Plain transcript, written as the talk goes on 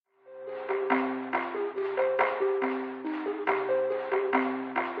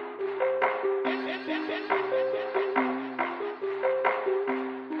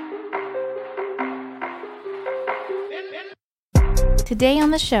Today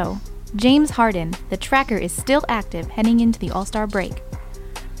on the show, James Harden, the tracker is still active heading into the All-Star break.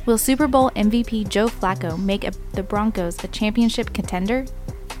 Will Super Bowl MVP Joe Flacco make the Broncos a championship contender?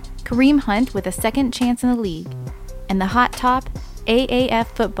 Kareem Hunt with a second chance in the league. And the hot top AAF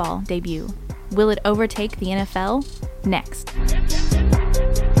football debut. Will it overtake the NFL? Next.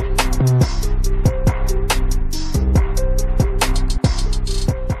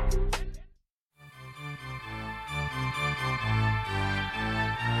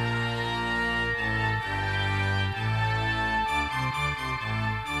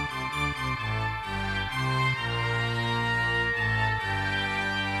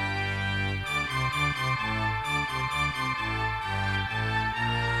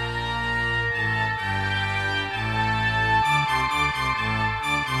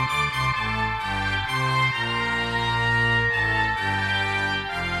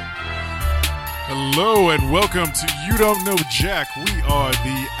 Hello and welcome to You Don't Know Jack. We are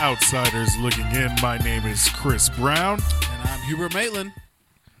the Outsiders Looking In. My name is Chris Brown. And I'm Hubert Maitland.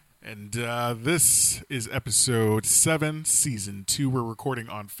 And this is episode 7, season 2. We're recording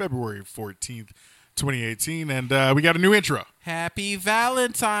on February 14th, 2018. And we got a new intro. Happy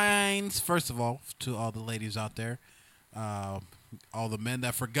Valentine's. First of all, to all the ladies out there, all the men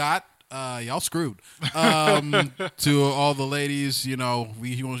that forgot, y'all screwed. To all the ladies, you know,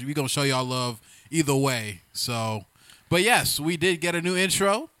 we going to show y'all love either way. So, but yes, we did get a new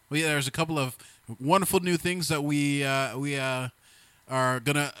intro. There's a couple of wonderful new things that we are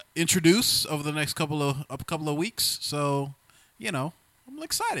gonna introduce over the next couple of weeks. So, you know, I'm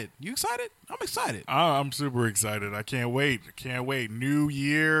excited. You excited? I'm excited. I'm super excited. I can't wait. New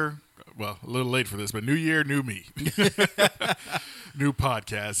year. Well, a little late for this, but new year, new me. New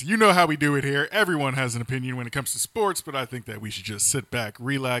podcast. You know how we do it here. Everyone has an opinion when it comes to sports, but I think that we should just sit back,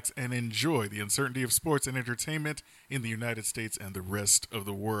 relax, and enjoy the uncertainty of sports and entertainment in the United States and the rest of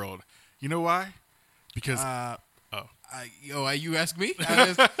the world. You know why? Because you ask me?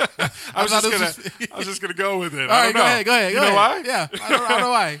 I was just gonna go with it. All right, go ahead. You know why? Yeah, I don't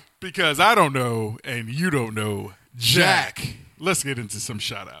know why. Because I don't know, and you don't know Jack. Let's get into some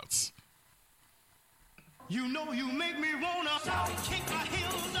shout-outs. You know you make me wanna kick my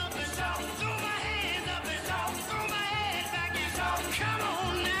heels up and throw my hands up and throw my head back and come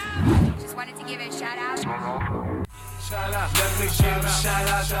on now. Just wanted to give a shout out. Shout out, let me give a shout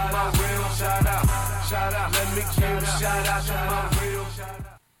out to my real shout out. Shout out, let me give a shout out to my real shout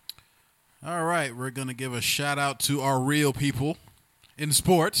out. All right, we're going to give a shout out to our real people in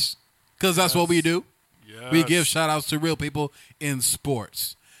sports because that's what we do. Yes. We give shout outs to real people in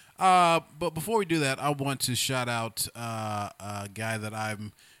sports. But before we do that, I want to shout out a guy that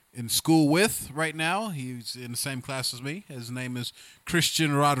I'm in school with right now. He's in the same class as me. His name is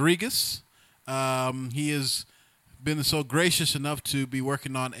Christian Rodriguez. He has been so gracious enough to be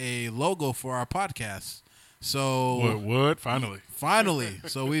working on a logo for our podcast. So What? Finally.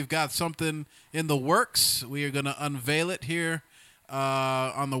 So we've got something in the works. We are going to unveil it here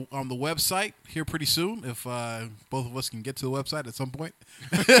on the website here pretty soon, if both of us can get to the website at some point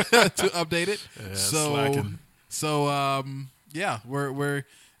to update it. Yeah, we're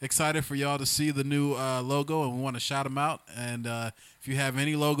excited for y'all to see the new logo, and we want to shout him out. And if you have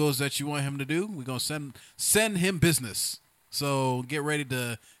any logos that you want him to do, we're gonna send him business. So get ready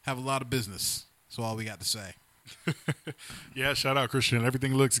to have a lot of business. That's all we got to say. Yeah, shout out Christian.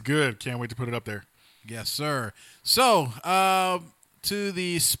 Everything looks good. Can't wait to put it up there. Yes, sir. So, to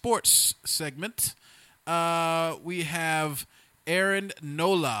the sports segment, we have Aaron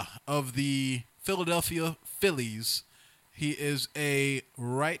Nola of the Philadelphia Phillies. He is a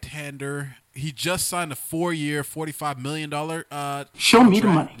right-hander. He just signed a 4-year, $45 million Show me the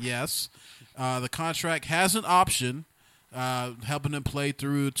money. Yes. The contract has an option helping him play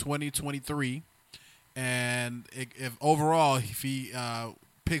through 2023. And if he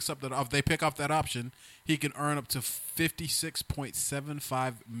if they pick up that option, he can earn up to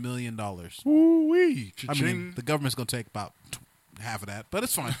 $56.75 million. Ooh-wee. I mean, the government's going to take about half of that, but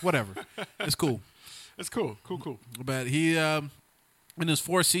it's fine. Whatever. It's cool. It's cool. Cool. But he, in his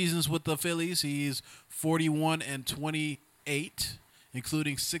 4 seasons with the Phillies, he's 41-28,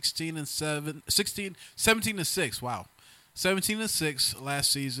 including 17-6. Wow. 17-6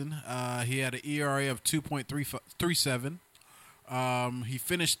 last season. He had an ERA of 2.37. He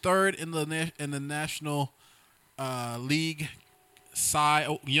finished third in the National League Cy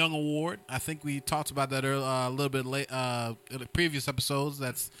Young Award. I think we talked about that a little bit late in the previous episodes.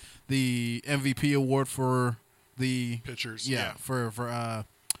 That's the MVP award for the Pitchers. Yeah, for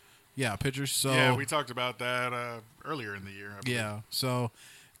pitchers. So yeah, we talked about that earlier in the year. Yeah. So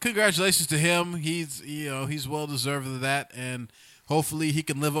congratulations to him. He's well deserved of that, and hopefully he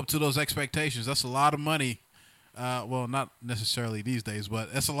can live up to those expectations. That's a lot of money. Well, not necessarily these days,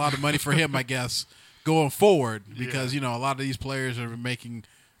 but that's a lot of money for him, I guess, going forward because, a lot of these players are making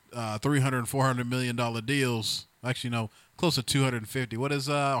 $300 and $400 million deals. Actually, no, close to 250. What is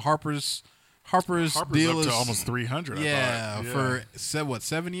Harper's deal up is to almost 300. Yeah, I thought. for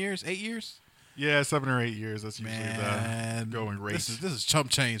 7 years, 8 years. Yeah, 7 or 8 years. That's usually Man, the going rate. This is chump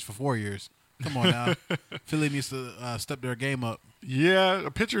change for 4 years. Come on now, Philly needs to step their game up. Yeah,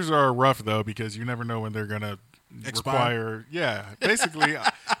 pitchers are rough though because you never know when they're gonna require. Yeah, basically,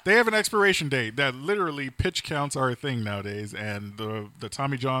 they have an expiration date. That literally pitch counts are a thing nowadays, and the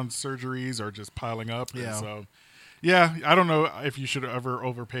Tommy John surgeries are just piling up. Yeah. And so, yeah, I don't know if you should ever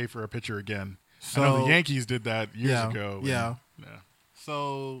overpay for a pitcher again. I know the Yankees did that years ago. Yeah. Yeah.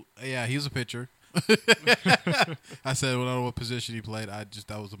 So yeah, he's a pitcher. I said, well, I don't know what position he played.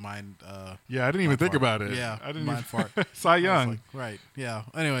 That was a mind. Yeah, I didn't even think about it. Yeah, I didn't mind even, fart. Cy Young. Like, right. Yeah.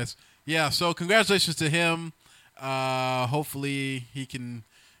 Anyways, yeah. So congratulations to him. Hopefully he can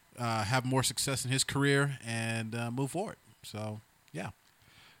have more success in his career and move forward. So yeah.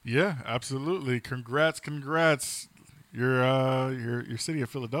 Yeah, absolutely. Congrats. Your city of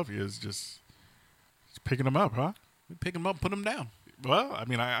Philadelphia is just picking them up, huh? Pick him up, put him down. Well, I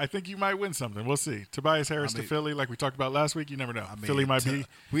mean, I think you might win something. We'll see. Tobias Harris to Philly, like we talked about last week. You never know. Philly might be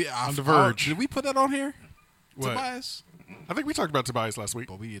on the verge. Did we put that on here? What? Tobias? I think we talked about Tobias last week.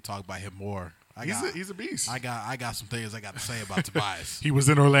 But we need to talk about him more. He's a beast. I got some things I got to say about Tobias. He was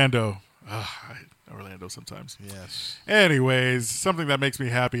in Orlando. I hate Orlando sometimes. Yes. Anyways, something that makes me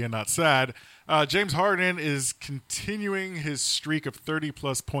happy and not sad. James Harden is continuing his streak of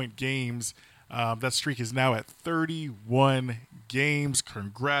 30-plus point games. That streak is now at 31 games.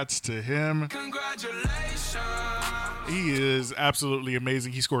 Congrats to him. Congratulations. He is absolutely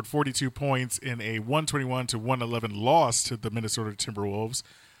amazing. He scored 42 points in a 121-111 loss to the Minnesota Timberwolves.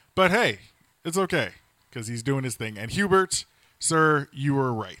 But hey, it's okay because he's doing his thing. And Hubert, sir, you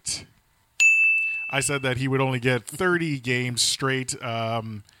were right. I said that he would only get 30 games straight,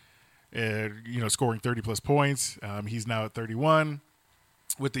 scoring 30-plus points. He's now at 31.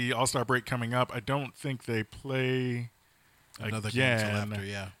 With the All-Star break coming up, I don't think they play Another again. game till after,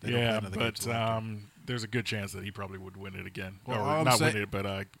 yeah. They don't play another game till after. There's a good chance that he probably would win it again. Well, or all not I'm win it,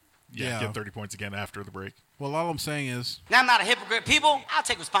 but get 30 points again after the break. Well, all I'm saying is Now, I'm not a hypocrite, people. I'll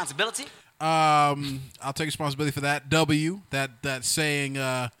take responsibility. I'll take responsibility for that W. That's saying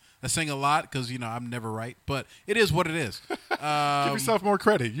a lot because I'm never right, but it is what it is. Give yourself more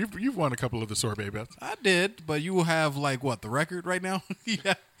credit. You've won a couple of the sorbet bets. I did, but you have the record right now. You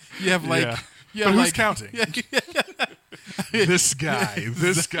have But who's counting? This guy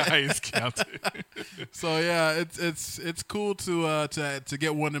is counting. So yeah, it's cool to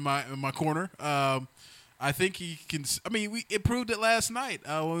get one in my corner. I think he can. I mean, we proved it last night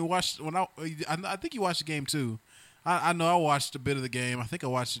when we watched. I think you watched the game too. I know I watched a bit of the game. I think I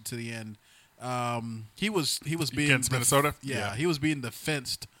watched it to the end. He was being Against Minnesota. Yeah, he was being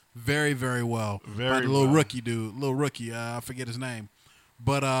defensed very, very well by Very the little well. rookie. I forget his name,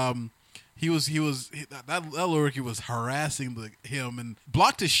 but that little rookie was harassing him and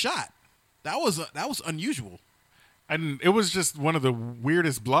blocked his shot. That was unusual. And it was just one of the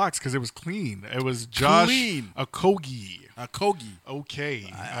weirdest blocks because it was clean. It was Josh Okogie.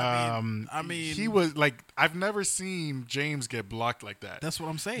 Okay. I mean, he was like, I've never seen James get blocked like that. That's what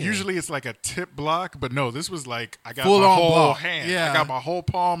I'm saying. Usually it's like a tip block, but no, this was like I got Full my on whole block. hand. Yeah. I got my whole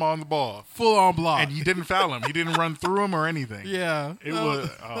palm on the ball. full on block. And he didn't foul him. He didn't run through him or anything. Yeah, It that was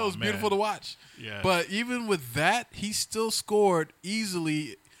that was beautiful to watch. Yeah. But even with that, he still scored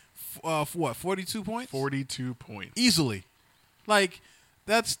easily. 42 points? 42 points. Easily, like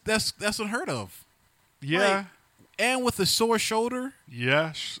that's unheard of. Yeah. Like, and with a sore shoulder.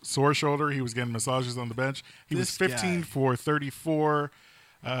 Yeah, sore shoulder. He was getting massages on the bench. He was This 15 guy. for 34.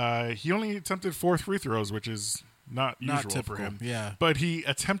 He only attempted 4 free throws, which is not usual typical, for him. yeah. But he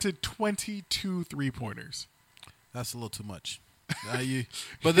attempted 22 three-pointers. That's a little too much.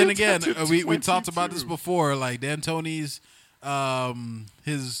 But then again, attempted we talked about this 22. before. Like D'Antoni's,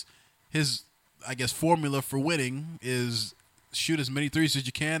 his I guess formula for winning is shoot as many threes as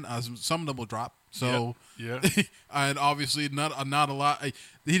you can. Some of them will drop. So Yeah. and obviously not a lot. He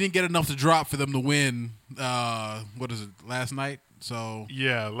didn't get enough to drop for them to win. What is it? Last night. So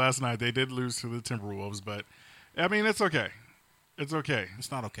Yeah, last night they did lose to the Timberwolves, but I mean, it's okay. It's okay.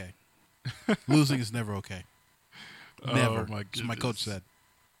 it's not okay. Losing is never okay. Never. Oh, my As my coach goodness. said.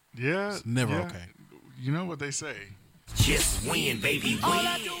 Yeah. It's never yeah. okay. You know what they say. Just win, baby,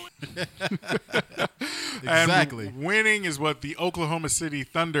 win. Exactly. And winning is what the Oklahoma City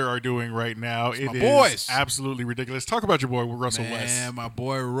Thunder are doing right now. It my is boys. absolutely ridiculous. Talk about your boy Russell Man, West. my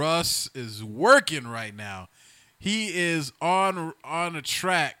boy Russ is working right now. He is on a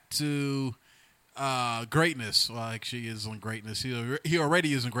track to greatness. Well, actually, he is on greatness. He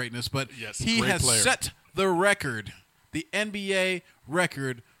already is in greatness, but Yes, he great has player. set the record, the NBA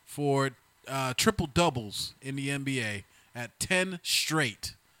record for triple doubles in the NBA at 10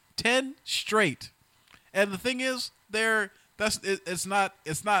 straight. 10 straight. And the thing is, it's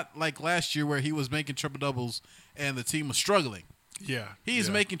not like last year where he was making triple doubles and the team was struggling. Yeah, He's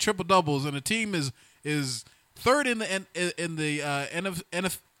yeah. making triple doubles, and the team is third in the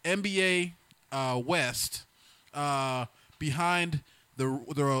NBA West, behind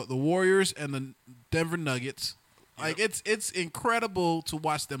the Warriors and the Denver Nuggets. Like it's incredible to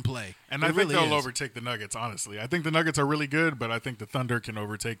watch them play, And It I think really they'll is. overtake the Nuggets, honestly. I think the Nuggets are really good, but I think the Thunder can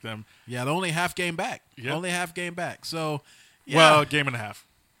overtake them. Yeah, they're only half game back. Yep. Only half game back. So, yeah. Well, game and a half.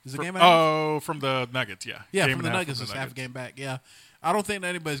 Is it game and a half? Oh, from the Nuggets, yeah. Yeah, Game from and the a Nuggets, from it's the half a game back. Yeah, I don't think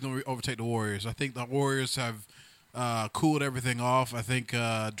anybody's going to overtake the Warriors. I think the Warriors have cooled everything off. I think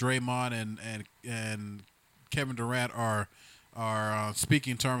Draymond and Kevin Durant are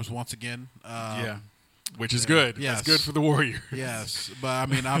speaking terms once again. Yeah, which is good. Yes. That's good for the Warriors. Yes, but I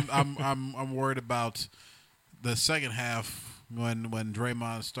mean, I'm worried about the second half when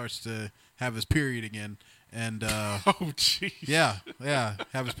Draymond starts to have his period again, and Oh, jeez. yeah,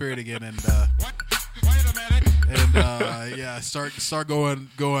 have his period again, and Wait a minute. and yeah, start going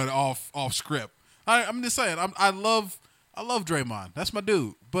off script. I'm just saying, I love Draymond. That's my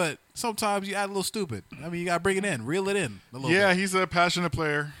dude. But sometimes you act a little stupid. I mean, you gotta bring it in, reel it in a little Yeah, bit. he's a passionate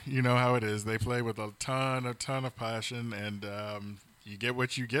player. You know how it is. They play with a ton of passion, and you get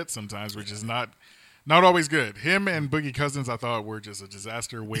what you get sometimes, which is not always good. Him and Boogie Cousins, I thought, were just a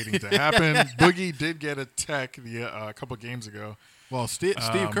disaster waiting to happen. Boogie did get a tech a couple games ago. Well, Steve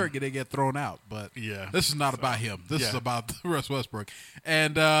Kerr didn't get thrown out, but Yeah, this is not about him. This is yeah. about Russ Westbrook.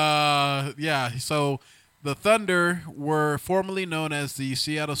 And yeah, so the Thunder were formerly known as the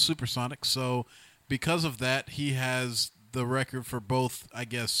Seattle Supersonics. So because of that, he has the record for both, I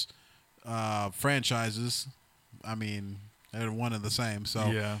guess, franchises. I mean, they're one and the same.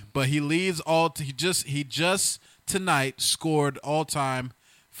 So Yeah. but he leads all. He just tonight scored all time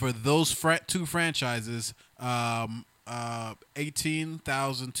for those two franchises.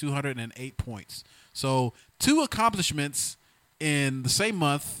 18,208 points. So 2 accomplishments in the same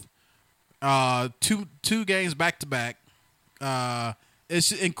month. Two games back to back.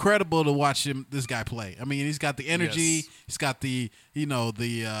 It's incredible to watch this guy play. I mean, he's got the energy. Yes. He's got the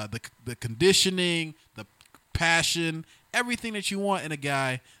conditioning, the passion, everything that you want in a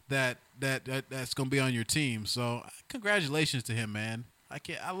guy that's going to be on your team. So congratulations to him, man.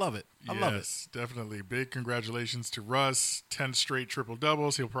 I love it. I love it. Yes, definitely. Big congratulations to Russ. 10 straight triple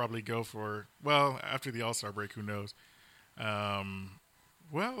doubles. He'll probably go for, well, after the All-Star break, who knows?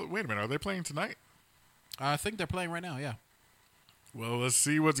 Well, wait a minute. Are they playing tonight? I think they're playing right now. Yeah. Well, let's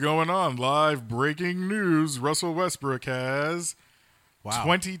see what's going on. Live breaking news. Russell Westbrook has Wow.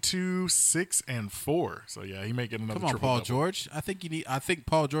 22, 6, and 4. So, yeah, he may get another Come on, triple Paul double. George. I think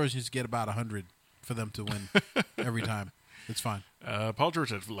Paul George needs to get about 100 for them to win every time. It's fine. Paul George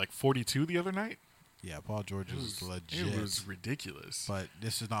had like 42 the other night. Yeah, Paul George is legit. It was ridiculous. But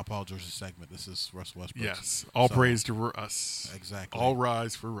this is not Paul George's segment. This is Russell Westbrook. Yes. All So, praise to Russ. Exactly. All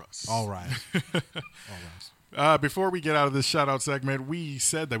rise for Russ. All right. All right. Before we get out of this shout-out segment, we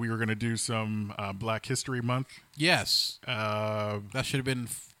said that we were going to do some Black History Month. Yes. That should have been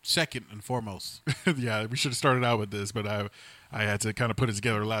second and foremost. Yeah, we should have started out with this, but I had to kind of put it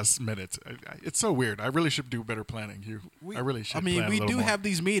together last minute. It's so weird. I really should do better planning. I really should. I mean, plan a we little do more. have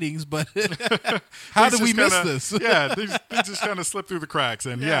these meetings, but how Things did we just miss kinda- this? Yeah, they just kind of slipped through the cracks.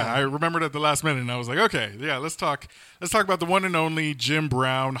 And yeah, I remembered at the last minute, and I was like, okay, yeah, let's talk about the one and only Jim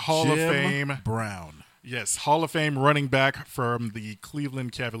Brown, Hall of Fame. Brown. Yes, Hall of Fame running back from the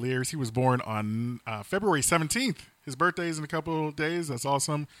Cleveland Cavaliers. He was born on February 17th. His birthday is in a couple of days. That's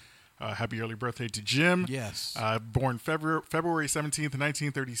awesome. Happy early birthday to Jim. Yes. Born February 17th,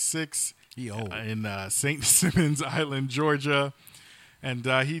 1936 He old. in St. Simons Island, Georgia. And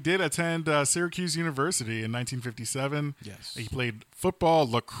he did attend Syracuse University in 1957. Yes. He played football,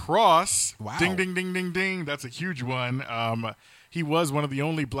 lacrosse. Wow. Ding, ding, ding, ding, ding. That's a huge one. He was one of the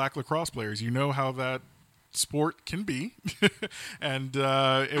only black lacrosse players. You know how that sport can be. And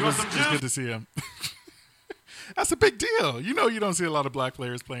it was good to see him. That's a big deal. You know, you don't see a lot of black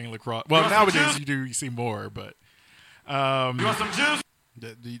players playing lacrosse. Well, nowadays you see more, but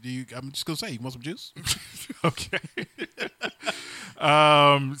I'm just gonna say, you want some juice? Okay.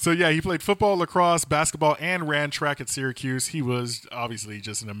 So yeah, he played football, lacrosse, basketball, and ran track at Syracuse. He was obviously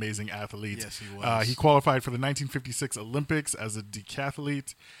just an amazing athlete. Yes, he was. He qualified for the 1956 Olympics as a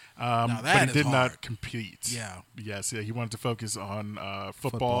decathlete, Now but that he is did hard. not compete. Yeah. Yes, yeah, he wanted to focus on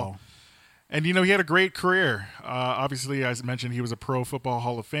football. And, he had a great career. Obviously, as I mentioned, he was a Pro Football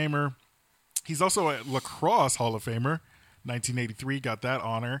Hall of Famer. He's also a Lacrosse Hall of Famer. 1983 got that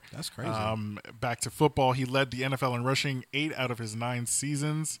honor. That's crazy. Back to football, he led the NFL in rushing 8 out of his 9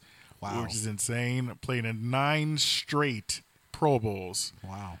 seasons, Wow. which is insane. Played in 9 straight Pro Bowls.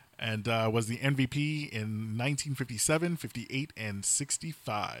 Wow. And was the MVP in 1957, 58, and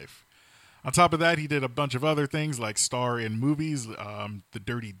 65. On top of that, he did a bunch of other things like star in movies, The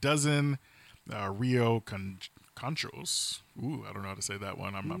Dirty Dozen, Rio Conchos. Ooh, I don't know how to say that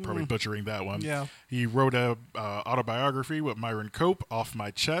one. I'm probably butchering that one. Yeah. He wrote a autobiography with Myron Cope, Off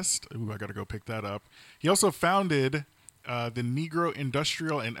My Chest. Ooh, I got to go pick that up. He also founded the Negro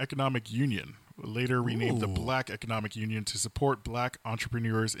Industrial and Economic Union, later renamed the Ooh. Black Economic Union, to support black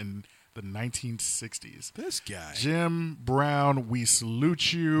entrepreneurs in the 1960s. This guy. Jim Brown, we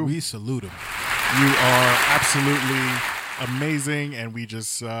salute you. We salute him. You are absolutely amazing, and we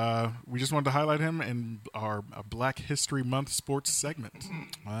just wanted to highlight him in our Black History Month sports segment.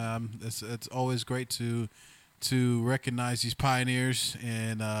 It's always great to recognize these pioneers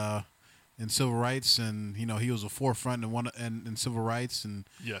in civil rights, and he was a forefront in civil rights, and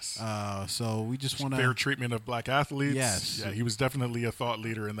Yes. so we just want Fair to. treatment of black athletes. Yes. Yeah, he was definitely a thought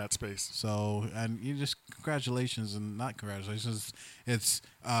leader in that space. So, and you just congratulations, and not congratulations. It's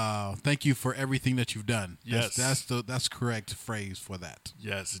thank you for everything that you've done. Yes. That's correct phrase for that.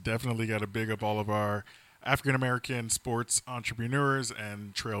 Yes, definitely got to big up all of our African American sports entrepreneurs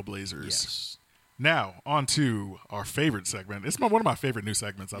and trailblazers. Yes. Now, on to our favorite segment. It's one of my favorite new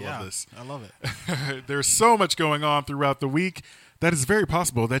segments. I love this. I love it. There's so much going on throughout the week that it's very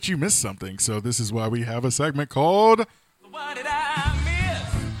possible that you missed something. So this is why we have a segment called What did I miss?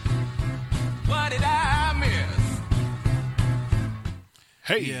 What did I miss?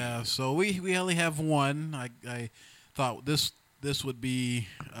 Hey. Yeah, so we only have one. I thought this would be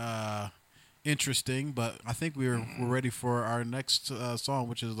interesting, but I think we're ready for our next song,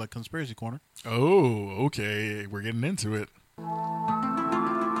 which is like Conspiracy Corner. Oh, okay. We're getting into it.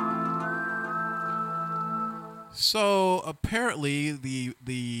 So apparently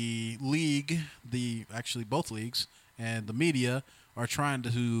the league, actually both leagues and the media are trying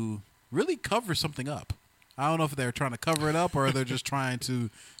to really cover something up. I don't know if they're trying to cover it up or they're just trying to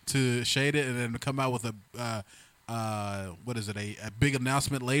shade it and then come out with a big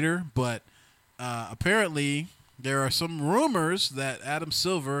announcement later. But apparently there are some rumors that Adam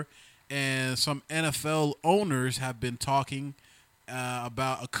Silver and some NFL owners have been talking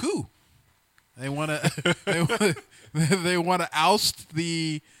about a coup. They want to they want to oust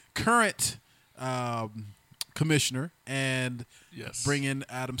the current commissioner and Yes. bring in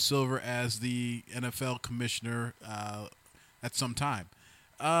Adam Silver as the NFL commissioner at some time.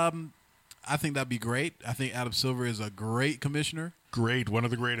 I think that'd be great. I think Adam Silver is a great commissioner. Great. One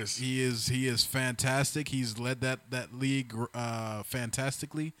of the greatest. He is fantastic. He's led that league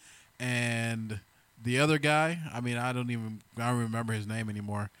fantastically. And the other guy, I mean, I don't remember his name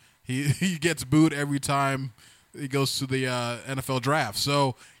anymore. He gets booed every time he goes to the NFL draft.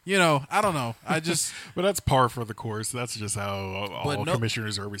 So, I don't know. I just But that's par for the course. That's just how all no-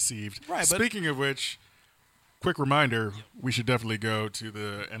 commissioners are received. Right, but- Speaking of which, quick reminder, we should definitely go to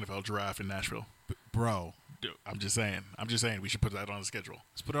the NFL draft in Nashville. bro, I'm just saying we should put that on the schedule.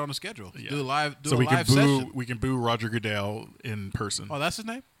 let's put it on the schedule. Yeah. Do a live so a we can live boo session. we can boo Roger Goodell in person. Oh, that's his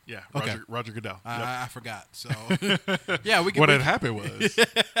name? Yeah, Okay. Roger Goodell. Yep. I forgot. So yeah, we can. What had happened was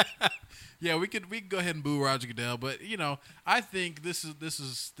Yeah, we could go ahead and boo Roger Goodell, but I think this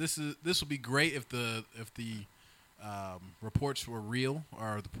will be great if the reports were real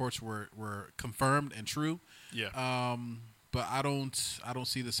or the reports were confirmed and true. yeah. But I don't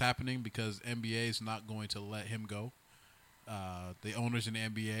see this happening because NBA is not going to let him go. The owners in the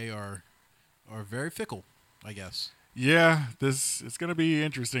NBA are very fickle, I guess. Yeah, it's going to be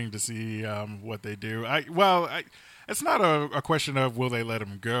interesting to see what they do. It's not a question of will they let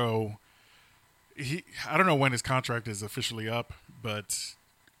him go. I don't know when his contract is officially up, but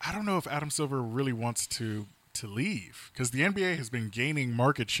I don't know if Adam Silver really wants to leave because the NBA has been gaining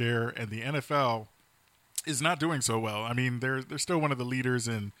market share and the NFL is not doing so well. I mean, they're still one of the leaders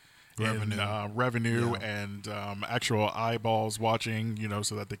in revenue Yeah. and actual eyeballs watching,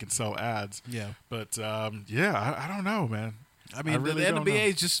 so that they can sell ads. Yeah. But I don't know, man. I mean, really the don't NBA know.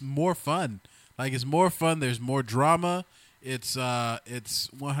 is just more fun. Like, it's more fun. There's more drama. it's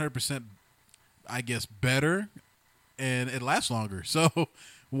 100%, I guess, better, and it lasts longer. So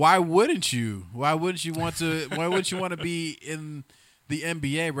why wouldn't you? Why wouldn't you want to? Why wouldn't you want to be in the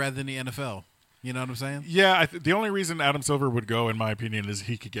NBA rather than the NFL? You know what I'm saying? Yeah, the only reason Adam Silver would go, in my opinion, is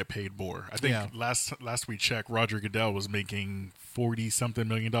he could get paid more. I think Yeah. last we checked, Roger Goodell was making $40-something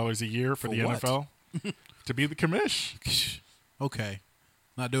million a year for the what? NFL to be the commish. Okay,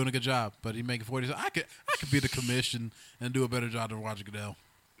 not doing a good job, but he making 40. I could be the commission and do a better job than Roger Goodell.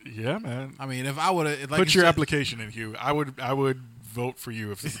 Yeah, man. I mean, if I would have Put your application in, Hugh. I would vote for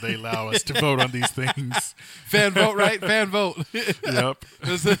you if they allow us to vote on these things. fan vote, right? Fan vote. Yep.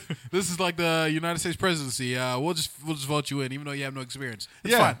 This is like the United States presidency. We'll just vote you in, even though you have no experience.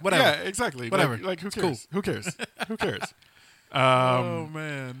 It's yeah, fine. Whatever. Yeah, exactly. Whatever. Like who It's cares? Who cares? Who cares? Oh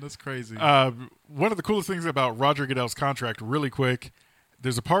man, that's crazy. One of the coolest things about Roger Goodell's contract, really quick,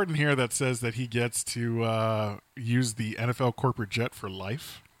 there's a part in here that says that he gets to use the NFL corporate jet for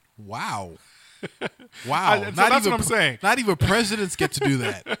life. Wow. Wow. So that's what I'm saying. Not even presidents get to do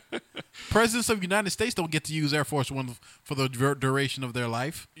that. Presidents of the United States don't get to use Air Force One for the duration of their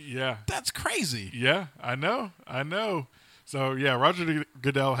life. Yeah. That's crazy. Yeah, I know. So, yeah, Roger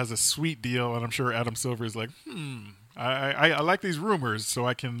Goodell has a sweet deal, and I'm sure Adam Silver is like, I like these rumors, so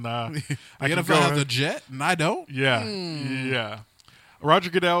I can The I can NFL go has ahead- a jet, and I don't. Yeah, yeah.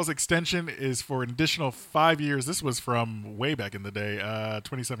 Roger Goodell's extension is for an additional 5 years. This was from way back in the day,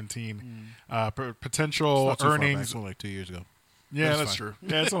 2017. Potential Not too far back. earnings. It's only like 2 years ago. Yeah, That's that's fine. true.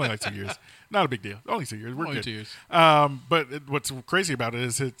 Yeah, it's only like 2 years. Not a big deal. Only 2 years. We're Only good. 2 years. But what's crazy about it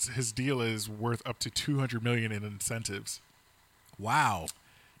is his deal is worth up to $200 million in incentives. Wow.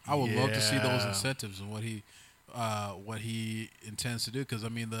 I would love to see those Yeah. incentives and what he intends to do, because I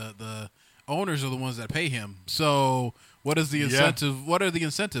mean the owners are the ones that pay him. So what is the Yeah. incentive? What are the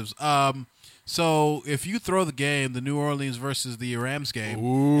incentives? So if you throw the game, the New Orleans versus the Rams game,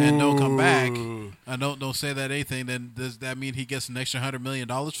 and don't come back, Ooh. and don't say that anything, then does that mean he gets an extra $100 million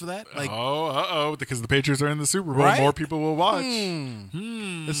for that? Like, Because the Patriots are in the Super Bowl, Right? more people will watch.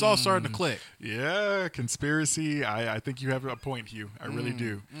 it's all starting to click. Yeah, conspiracy. I think you have a point, Hugh. I really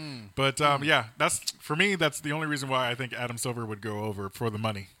do. Mm. But yeah, that's for me. That's the only reason why I think Adam Silver would go over for the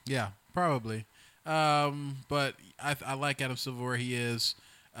money. Yeah, probably. But I like Adam Silver where he is.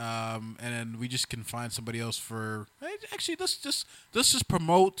 And then we just can find somebody else for. Actually, let's just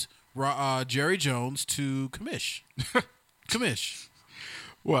promote Jerry Jones to commish. Commish.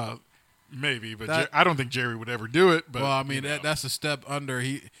 Well, maybe, but That- I don't think Jerry would ever do it. But Well, I mean you know, that's a step under.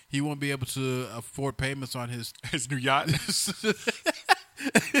 He won't be able to afford payments on his. his new yacht.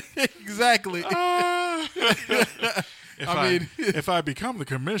 Exactly. If I become the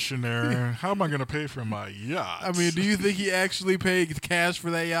commissioner, how am I going to pay for my yacht? I mean, do you think he actually paid cash for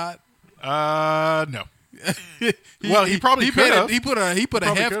that yacht? No. Well, he probably paid could've. He put a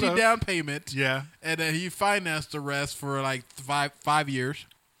Probably hefty could've. down payment. Yeah. And then he financed the rest for like five years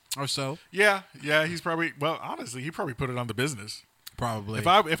or so. Yeah. He's probably honestly, he probably put it on the business. Probably.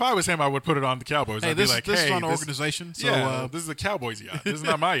 If I was him, I would put it on the Cowboys. Hey, I'd this be like, is hey, on the this, organization. So, yeah, this is the Cowboys yacht. This is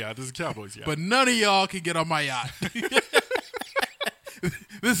not my yacht. This is the Cowboys yacht. but none of y'all can get on my yacht.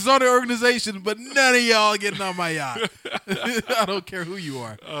 This is on the organization, but none of y'all getting on my yacht. I don't care who you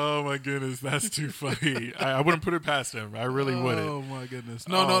are. oh my goodness, that's too funny. I wouldn't put it past him. I really wouldn't. Oh my goodness.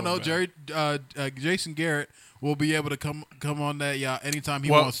 Oh, No. man. Jerry, Jason Garrett will be able to come on that yacht anytime he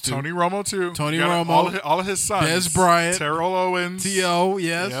Well, wants to. Tony Romo too. Tony You got Romo, all of his sons. Des Bryant, Terrell Owens, T.O.,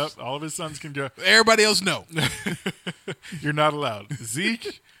 yes. Yep, all of his sons can go. Everybody else, no. You're not allowed.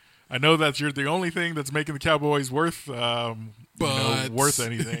 Zeke, I know that you're the only thing that's making the Cowboys worth worth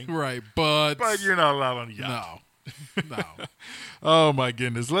anything. Right, but But you're not allowed on the yacht. no. Oh my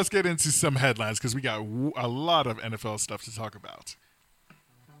goodness. Let's get into some headlines because we got a lot of NFL stuff to talk about.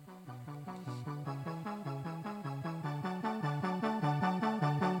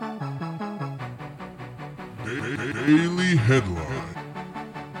 Daily Headline.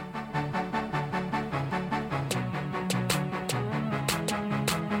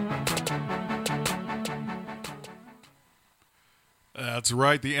 That's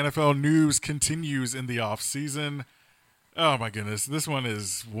right. The NFL news continues in the off season. Oh my goodness, this one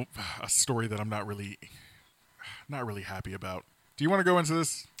is a story that I'm not really happy about. Do you want to go into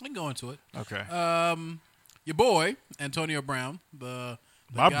this? I can go into it. Okay. Your boy, Antonio Brown, the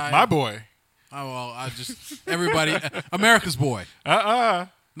my guy. boy. Oh, well, I just, everybody, America's boy.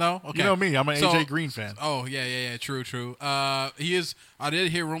 No? Okay. You know me. I'm an So- AJ Green fan. Oh, yeah. True. He is, I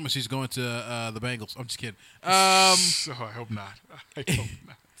did hear rumors he's going to the Bengals. I'm just kidding. So I hope not. I hope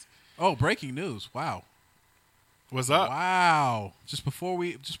not. Oh, breaking news. Wow. What's up? Wow. Just before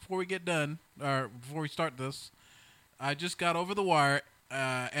we get done, or before we start this, I just got over the wire.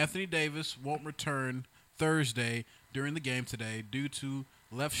 Anthony Davis won't return Thursday during the game today due to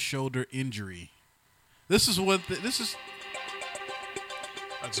left shoulder injury. This is what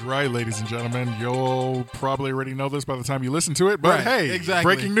That's right, ladies and gentlemen. You'll probably already know this by the time you listen to it, but Right, hey,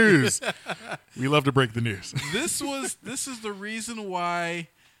 exactly. breaking news. We love to break the news. This is the reason why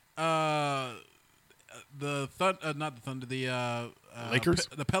Lakers?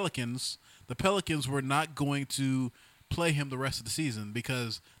 The Pelicans were not going to play him the rest of the season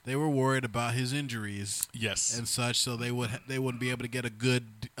because they were worried about his injuries Yes. and such, so they wouldn't be able to get a good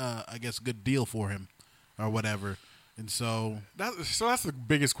good deal for him or whatever. And so that's the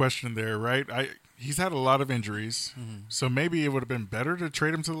biggest question there, right? He's had a lot of injuries, so maybe it would have been better to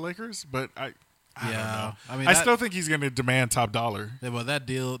trade him to the Lakers, but I don't know. I mean, I still think he's going to demand top dollar. Yeah, well, that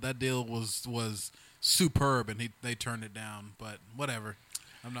deal was superb, and they turned it down. But whatever,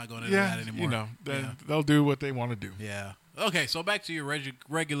 I'm not going into that anymore. They'll do what they want to do. Yeah. Okay, so back to your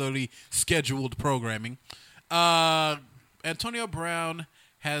regularly scheduled programming. Antonio Brown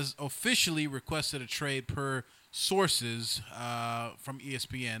has officially requested a trade per sources from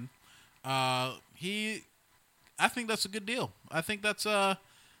ESPN. I think that's a good deal. I think that's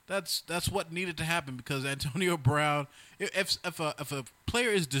what needed to happen because Antonio Brown, if a player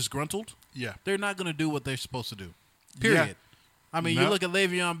is disgruntled, Yeah. they're not going to do what they're supposed to do. Period. Yeah. I mean, No. you look at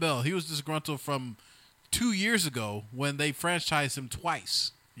Le'Veon Bell. He was disgruntled from 2 years ago when they franchised him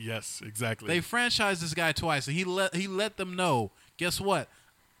twice. Yes, exactly. They franchised this guy twice, and he let them know, guess what?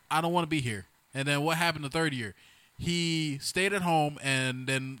 I don't want to be here. And then what happened the third year? He stayed at home and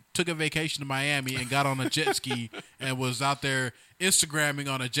then took a vacation to Miami and got on a jet ski and was out there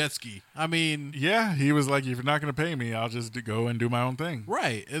Instagramming on a jet ski. I mean, yeah, he was like, if you're not going to pay me, I'll just go and do my own thing.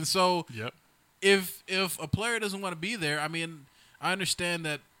 right. And so Yep. if a player doesn't want to be there, I mean, I understand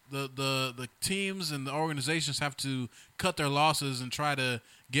that the teams and the organizations have to cut their losses and try to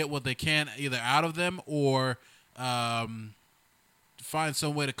get what they can either out of them or find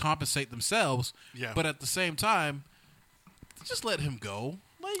some way to compensate themselves. Yeah. But at the same time, just let him go.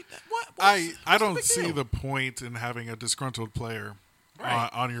 Like what? I what's don't big see deal? the point in having a disgruntled player Right.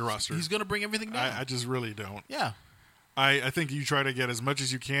 on your roster. He's going to bring everything down. I just really don't. Yeah. I think you try to get as much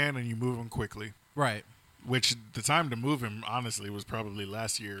as you can and you move him quickly. Right. Which the time to move him, honestly, was probably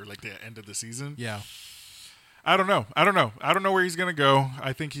last year, like the end of the season. Yeah. I don't know. I don't know where he's going to go.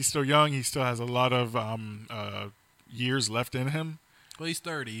 I think he's still young. He still has a lot of years left in him. Well, he's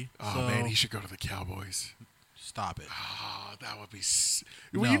 30. Oh, so man, he should go to the Cowboys. stop it. Oh, that would be...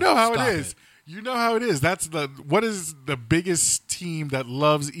 No, well, you know how stop it is. it. You know how it is. What is the biggest team that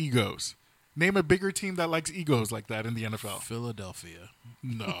loves egos? Name a bigger team that likes egos like that in the NFL. Philadelphia.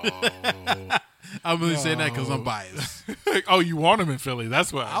 No. I'm only saying that because I'm biased. Oh, you want him in Philly.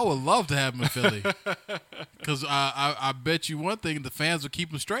 That's why. I would love to have him in Philly. Because I bet you one thing, the fans would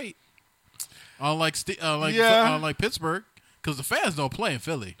keep him straight. Unlike Pittsburgh, because the fans don't play in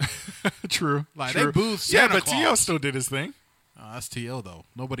Philly. True. Like, true. they booed Yeah, Santa but Claus. T.O. still did his thing. That's T.O., though.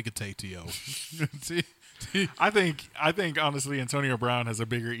 Nobody could take T.O. I think honestly, Antonio Brown has a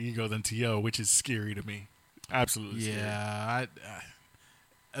bigger ego than T.O., which is scary to me. Absolutely. Scary. Yeah,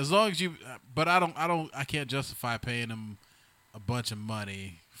 as long as you, but I can't justify paying him a bunch of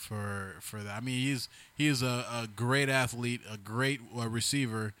money for that. I mean, he's a great athlete, a great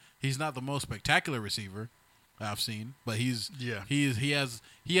receiver. He's not the most spectacular receiver I've seen, but he has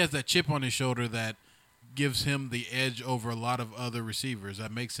that chip on his shoulder that gives him the edge over a lot of other receivers.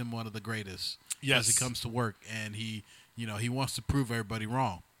 That makes him one of the greatest. Yes. As it comes to work, and he wants to prove everybody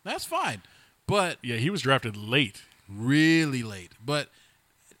wrong. That's fine, but Yeah, he was drafted late. really late. But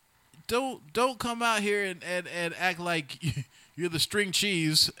don't come out here and act like you're the string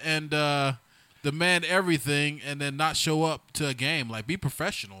cheese and demand everything and then not show up to a game. Like, be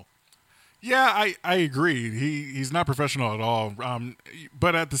professional. Yeah, I agree. He's not professional at all.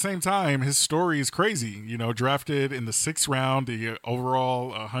 But at the same time, his story is crazy. You know, drafted in the 6th round, the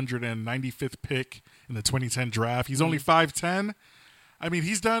overall 195th pick in the 2010 draft. He's only 5'10". I mean,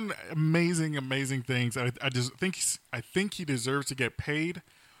 he's done amazing things. I think he deserves to get paid.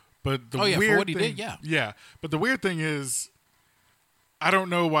 But the for weird what he thing, did, yeah. yeah. But the weird thing is, I don't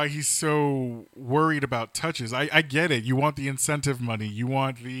know why he's so worried about touches. I get it. You want the incentive money. You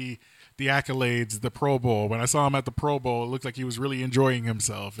want the accolades, the Pro Bowl. When I saw him at the Pro Bowl, it looked like he was really enjoying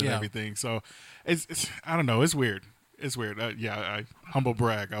himself and Yeah. everything. So, it's I don't know. It's weird. It's weird. I humble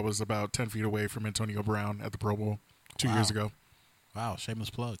brag. I was about 10 feet away from Antonio Brown at the Pro Bowl 2 years ago. Wow, shameless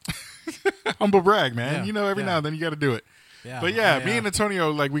plug. Humble brag, man. Yeah, You know, every yeah. now and then you got to do it. Yeah, But yeah, me and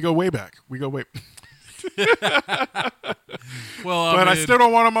Antonio, like, we go way back. We go way. Well, But I mean, still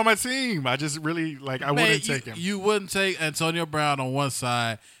don't want him on my team. I just really like. I man, wouldn't take him. You wouldn't take Antonio Brown on one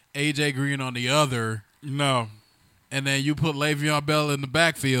side, AJ Green on the other, No. and then you put Le'Veon Bell in the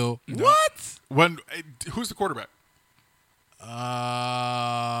backfield. What? Who's the quarterback?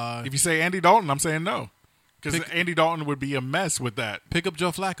 Uh, If you say Andy Dalton, I'm saying no, because Pick- Andy Dalton would be a mess with that. pick up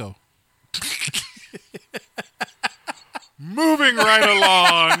Joe Flacco. Moving right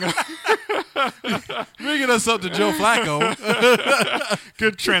along. Bringing us up to Joe Flacco.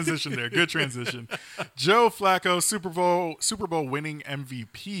 Good transition there. Good transition. Joe Flacco, Super Bowl winning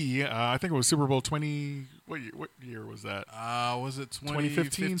MVP. I think it was Super Bowl 20. What year was that? Was it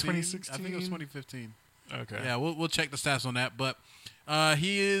 2015, 2016? I think it was 2015. Okay. Yeah, we'll check the stats on that. But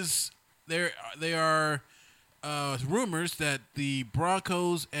he is there. They are rumors that the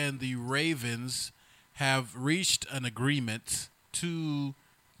Broncos and the Ravens have reached an agreement to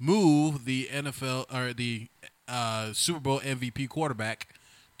move the NFL or the Super Bowl MVP quarterback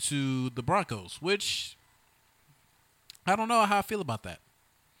to the Broncos, which I don't know how I feel about that.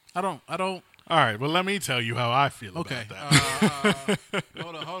 I don't. All right. Well, let me tell you how I feel Okay. about that.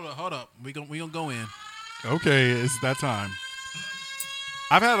 Hold up. We gonna go in. Okay, it's that time.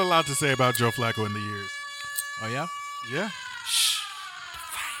 I've had a lot to say about Joe Flacco in the years. Oh yeah. Yeah.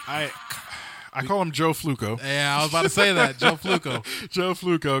 I call him Joe Fluco. Yeah, I was about to say that. Joe Flacco. Joe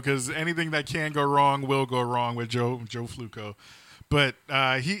Fluco, because anything that can go wrong will go wrong with Joe Fluco. But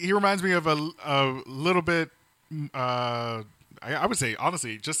he reminds me of a little bit. I would say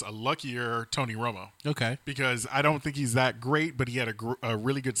honestly, just a luckier Tony Romo. Okay. Because I don't think he's that great, but he had a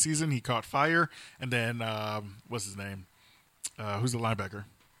really good season. He caught fire, and then what's his name? Who's the linebacker?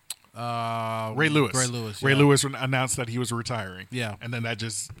 Ray Lewis. Ray Yeah. Lewis announced that he was retiring. Yeah. And then that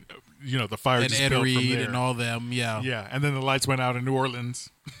just, the fire And just Ed built from Reed there. and all them. Yeah. Yeah, and then the lights went out in New Orleans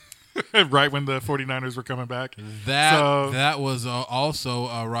right when the 49ers were coming back. That was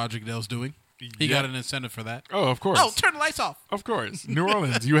also Roger Goodell's doing. He Yeah. got an incentive for that. Oh, of course. Oh, turn the lights off. Of course. New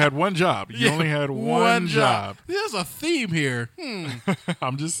Orleans, you had one job. You only had one job. There's a theme here.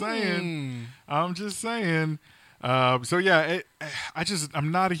 I'm just saying. So yeah,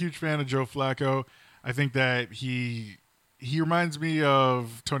 I'm not a huge fan of Joe Flacco. I think that he reminds me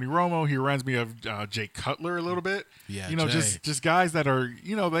of Tony Romo. He reminds me of Jay Cutler a little bit. Yeah, just guys that are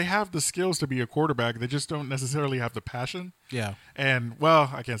they have the skills to be a quarterback. They just don't necessarily have the passion. Yeah. And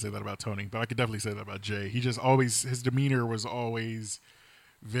well, I can't say that about Tony, but I could definitely say that about Jay. He just his demeanor was always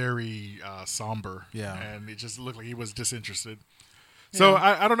very somber. Yeah. And it just looked like he was disinterested. So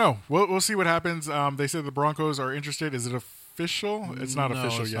I don't know. We'll see what happens. They said the Broncos are interested. Is it official? It's not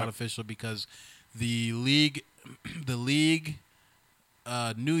official it's yet. not official because the league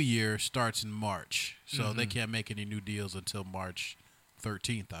new year starts in March, so they can't make any new deals until March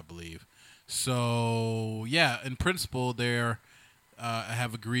 13th, I believe. So yeah, in principle, they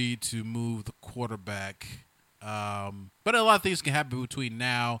have agreed to move the quarterback, but a lot of things can happen between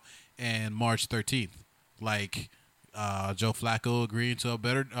now and March 13th, like Joe Flacco agreeing to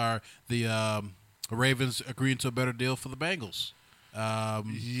the Ravens agreeing to a better deal for the Bengals.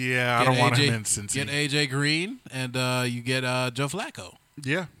 Yeah, I don't want him in Cincy. Get AJ Green, and you get Joe Flacco,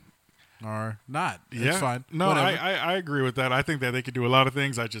 Yeah. or not. Yeah. It's fine. No, Whatever. I agree with that. I think that they could do a lot of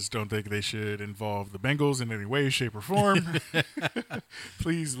things. I just don't think they should involve the Bengals in any way, shape, or form.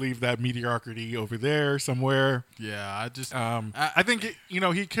 Please leave that mediocrity over there somewhere. Yeah, I just I think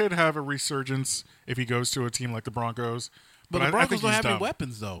he could have a resurgence if he goes to a team like the Broncos. but I the Broncos think don't he's have any done.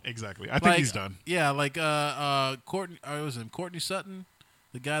 weapons though. Exactly. I think he's done. Yeah, like Courtney. Was it Courtney Sutton,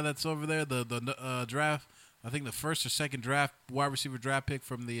 the guy that's over there, the draft. I think the first or second wide receiver draft pick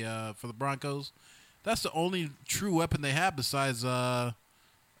from for the Broncos. That's the only true weapon they have besides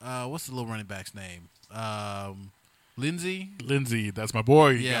what's the little running back's name? Lindsey. Lindsey, that's my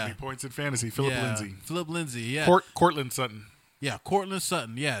boy. He Yeah. got me points in fantasy. Philip Lindsey. Philip Lindsey. Yeah. Cortland Sutton. Yeah, Cortland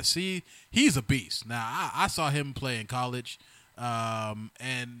Sutton. Yeah, see, he's a beast. Now, I saw him play in college,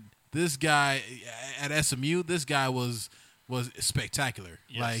 and this guy at SMU, this guy was spectacular.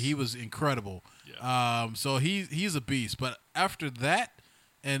 Yes. Like, he was incredible. Yeah. So he's a beast. But after that,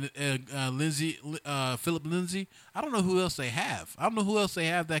 and Philip Lindsey, I don't know who else they have. I don't know who else they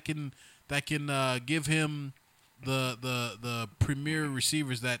have that can give him the premier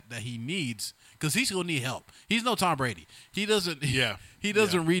receivers that he needs, because he's gonna need help. He's no Tom Brady. He doesn't. Yeah. He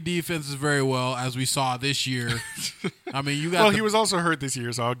doesn't read defenses very well, as we saw this year. I mean, you got. Well, he was also hurt this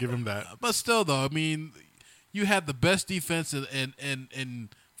year, so I'll give him that. But still, though, I mean, you had the best defense in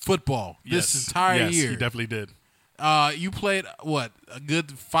football this entire yes, year. he definitely did. You played what, a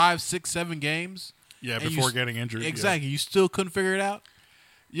good 5, 6, 7 games. Yeah, And before getting injured. Exactly. You still couldn't figure it out.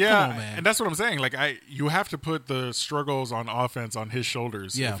 Yeah, Come on, man. and that's what I'm saying. Like, you have to put the struggles on offense on his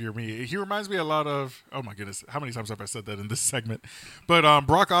shoulders. Yeah. If you're me, he reminds me a lot of. Oh my goodness, how many times have I said that in this segment? But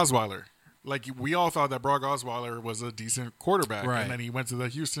Brock Osweiler. Like, we all thought that Brock Osweiler was a decent quarterback, Right. and then he went to the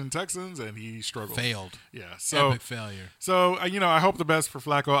Houston Texans and he struggled. Failed. Yeah. So Epic failure. So, I hope the best for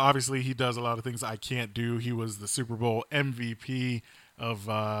Flacco. Obviously, he does a lot of things I can't do. He was the Super Bowl MVP of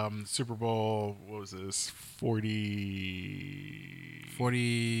Super Bowl, what was this,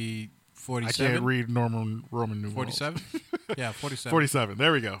 47? I can't read Roman numerals. 47? Yeah, 47. 47.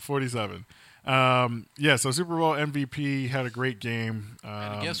 There we go, 47. So Super Bowl MVP, had a great game.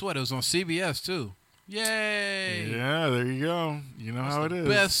 And guess what? It was on CBS, too. Yay! Yeah, there you go. You know how it is.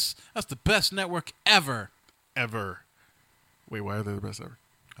 That's the best network ever. Ever. Wait, why are they the best ever?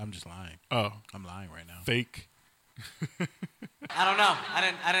 I'm just lying. Oh, I'm lying right now. fake. I don't know.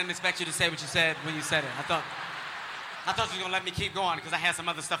 I didn't expect you to say what you said when you said it. I thought you were gonna let me keep going because I had some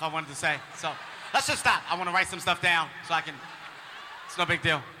other stuff I wanted to say. So let's just stop. I want to write some stuff down so I can. It's no big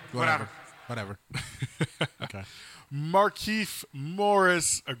deal. Whatever. Okay. Markieff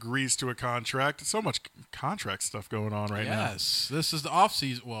Morris agrees to a contract. So much contract stuff going on right now. Yes. This is the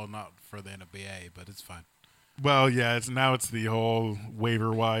offseason. Well, not for the NBA, but it's fine. Well, yeah, it's the whole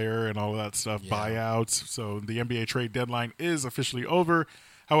waiver wire and all of that stuff, Yeah. buyouts. So the NBA trade deadline is officially over.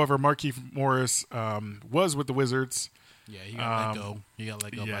 However, Markieff Morris was with the Wizards. Yeah, he got let go. He got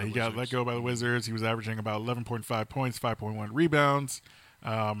let go. Yeah, by the he got let Wizards. go by the Wizards. He was averaging about 11.5 points, 5.1 rebounds,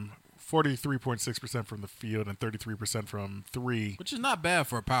 43.6% from the field, and 33% from three. Which is not bad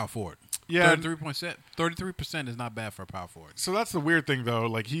for a power forward. Yeah. 33% is not bad for a power forward. So that's the weird thing, though.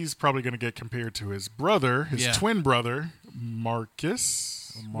 Like, he's probably going to get compared to his brother, his Yeah. twin brother,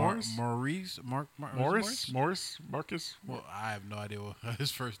 Marcus Morris. Marcus. Marcus. Well, I have no idea what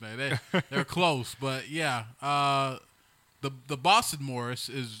his first name. They're close, but yeah. The Boston Morris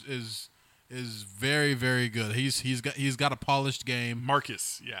is very, very good. He's got a polished game.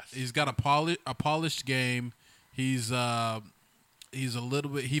 Marcus, yes. He's got a polished game. He's a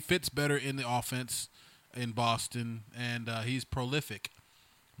little bit. He fits better in the offense in Boston, and he's prolific.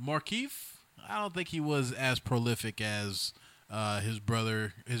 Markieff, I don't think he was as prolific as his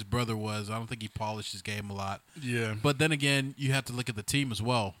brother was. I don't think he polished his game a lot. Yeah. But then again, you have to look at the team as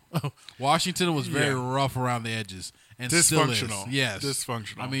well. Washington was very rough around the edges and still is. Dysfunctional. Yes,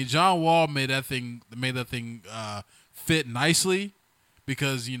 Dysfunctional. I mean, John Wall made that thing fit nicely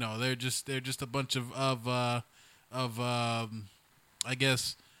because they're just a bunch of I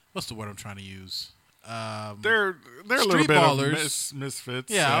guess what's the word I'm trying to use. They're a little Street bit ballers. of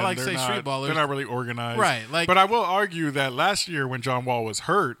misfits. Yeah, I and like to they're say street ballers. They're not really organized. Right, like- but I will argue that last year when John Wall was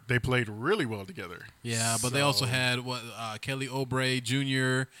hurt, they played really well together. Yeah, but they also had Kelly Oubre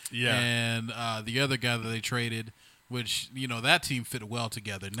Jr. Yeah. and the other guy that they traded, which that team fit well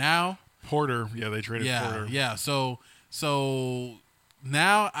together. Now, Porter. Yeah, they traded Porter. yeah. So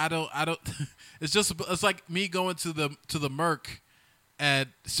now I don't. It's like me going to the Merc at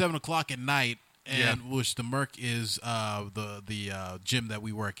 7:00 at night, and which the Merc is the gym that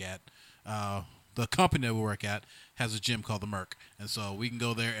we work at. The company that we work at has a gym called the Merc, and so we can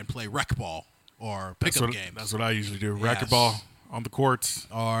go there and play rec ball or pickup games. That's what I usually do. Yes. Racquetball on the courts.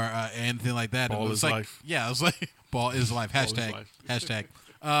 or anything like that. Ball It was is like, life. Yeah, it was like ball is life. Ball is Hashtag. life. Hashtag.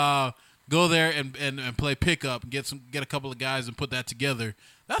 Go there and play pickup and get a couple of guys and put that together.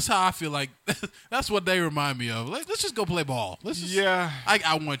 That's how I feel like. That's what they remind me of. Let's just go play ball. Let's just, Yeah.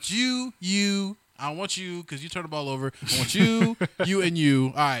 I want you. I want you because you turn the ball over. I want you, you, and you.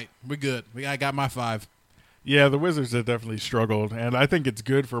 All right, we're good. I got my 5. Yeah, the Wizards have definitely struggled, and I think it's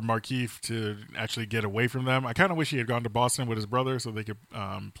good for Markieff to actually get away from them. I kind of wish he had gone to Boston with his brother so they could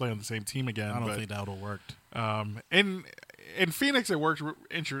play on the same team again. I don't think that would have worked. In Phoenix, it worked.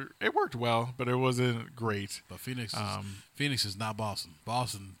 It worked well, but it wasn't great. But Phoenix is not Boston.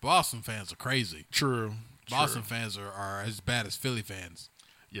 Boston fans are crazy. True. Boston fans are as bad as Philly fans.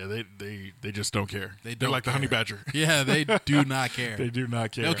 Yeah, they just don't care. They They're don't like the care. honey badger. Yeah, they do not care. They do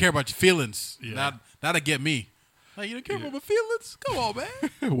not care. They don't care about your feelings. Yeah. That'll get me. Like, you don't care about my feelings? Come on,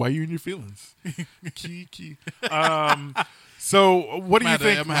 man. Why you in your feelings? Key. So what do you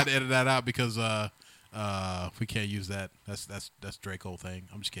think? I'm gonna have to edit that out because we can't use that. That's Draco thing.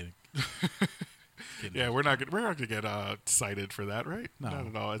 I'm just kidding. Yeah, we're not gonna get cited for that, right? No. Not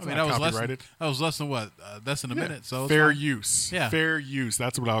at all. It's I mean, not that was copyrighted. less than what? Less than a minute. So it's fair fine. use. Yeah. Fair use.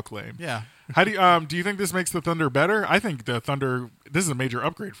 That's what I'll claim. Yeah. How do you think this makes the Thunder better? I think the Thunder. This is a major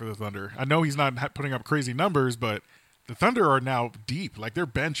upgrade for the Thunder. I know he's not putting up crazy numbers, but the Thunder are now deep. Like, their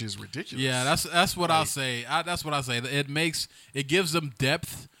bench is ridiculous. Yeah, that's what I'll say. That's what I say. It gives them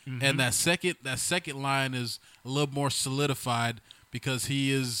depth, and that second line is a little more solidified because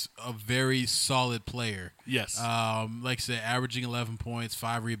he is a very solid player. Yes. Like I said, averaging 11 points,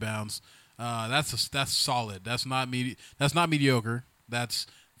 5 rebounds. That's solid. That's not mediocre. That's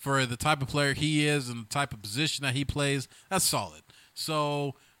for the type of player he is and the type of position that he plays. That's solid.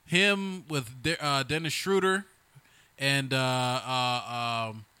 So him with Dennis Schroeder and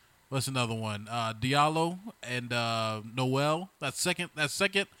what's another one? Diallo and Noel. That second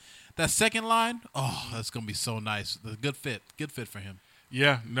line. Oh, that's gonna be so nice. The good fit for him.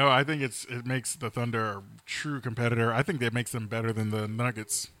 Yeah, no, I think it makes the Thunder a true competitor. I think that makes them better than the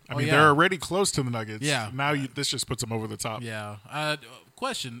Nuggets. I mean, they're already close to the Nuggets. Yeah. Now this just puts them over the top. Yeah.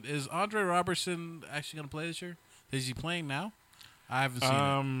 Question: is Andre Robertson actually going to play this year? Is he playing now? I haven't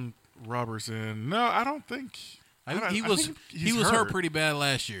seen it. Robertson. No, I don't think. He was hurt pretty bad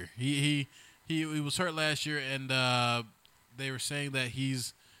last year. He was hurt last year, and they were saying that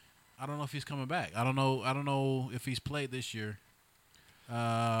I don't know if he's coming back. I don't know if he's played this year.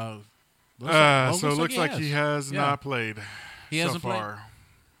 So it looks like he has not played. He hasn't so far.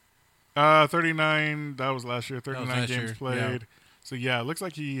 39. That was last year. 39 last games year, played. yeah. So yeah, it looks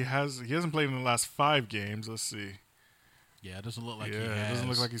like he hasn't played in the last 5 games. Let's see. Yeah, it doesn't look like he has. It doesn't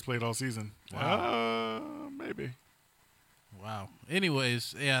look like he's played all season. Wow. Maybe. Wow.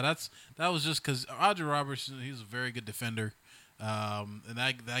 Anyways, yeah, that was just because Andre Robertson, he's a very good defender, and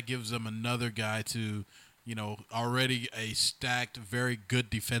that gives them another guy to, already a stacked, very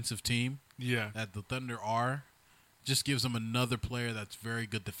good defensive team. Yeah. That the Thunder are, just gives them another player that's very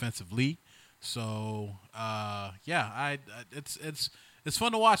good defensively. So, it's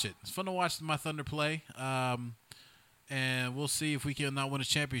fun to watch it. It's fun to watch my Thunder play. And we'll see if we can not win a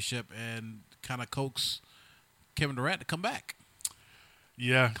championship and kind of coax Kevin Durant to come back.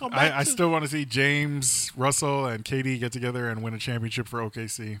 Yeah, I still want to see James, Russell, and KD get together and win a championship for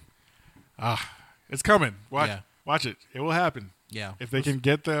OKC. It's coming. Watch it. It will happen. Yeah. If they can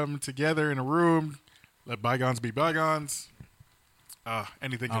get them together in a room, let bygones be bygones,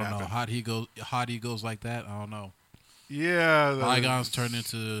 anything can happen. I don't know. Hot egos like that, I don't know. Yeah. Bygones turn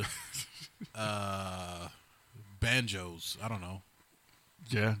into banjos. I don't know.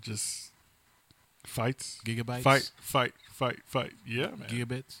 Yeah, just fights. Gigabytes. Fight. Yeah, man.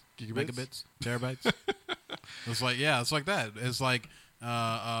 Gigabits. Megabits. Terabytes. It's like that. It's like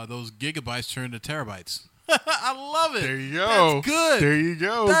those gigabytes turn to terabytes. I love it. There you go. That's good. There you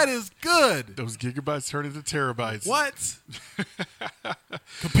go. That is good. Those gigabytes turn into terabytes. What?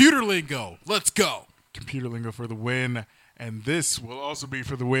 Computer lingo. Let's go. Computer lingo for the win. And this will also be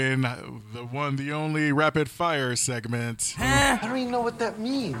for the win, the one, the only rapid fire segment. I don't even know what that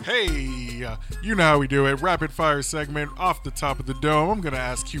means. Hey, you know how we do it. Rapid fire segment off the top of the dome. I'm going to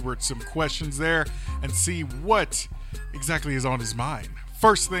ask Hubert some questions there and see what exactly is on his mind.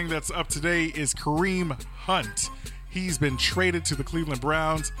 First thing that's up today is Kareem Hunt. He's been traded to the Cleveland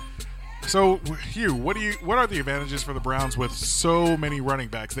Browns. So, Hugh, what are the advantages for the Browns with so many running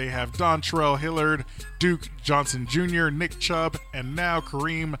backs? They have Dontrell Hillard, Duke Johnson Jr., Nick Chubb, and now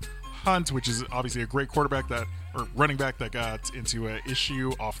Kareem Hunt, which is obviously a great running back that got into an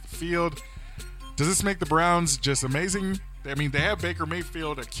issue off the field. Does this make the Browns just amazing? I mean, they have Baker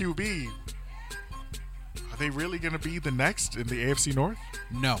Mayfield at QB. Are they really going to be the next in the AFC North?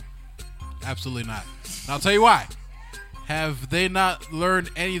 No, absolutely not. And I'll tell you why. Have they not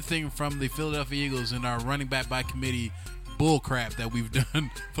learned anything from the Philadelphia Eagles in our running back by committee bullcrap that we've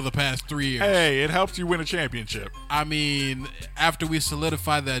done for the past 3 years? Hey, it helped you win a championship. I mean, after we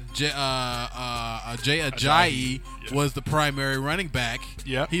solidified that Jay Ajayi was the primary running back.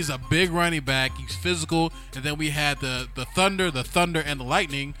 Yeah, he's a big running back. He's physical. And then we had the Thunder, and the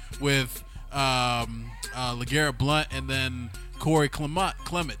Lightning with LeGarrette Blount and then Corey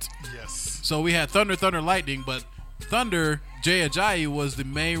Clement. Yes. So we had Thunder, Lightning, but Thunder, Jay Ajayi was the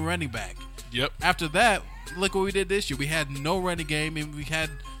main running back. Yep. After that, look what we did this year. We had no running game, and we had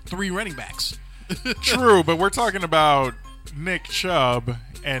 3 running backs. True, but we're talking about Nick Chubb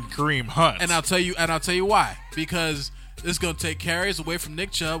and Kareem Hunt. And I'll tell you why. Because it's going to take carries away from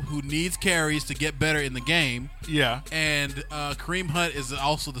Nick Chubb, who needs carries to get better in the game. Yeah. And Kareem Hunt is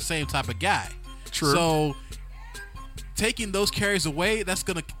also the same type of guy. True. So taking those carries away, that's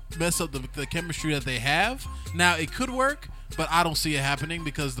going to mess up the chemistry that they have. Now, it could work, but I don't see it happening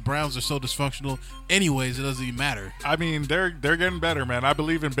because the Browns are so dysfunctional. Anyways, it doesn't even matter. I mean, they're getting better, man. I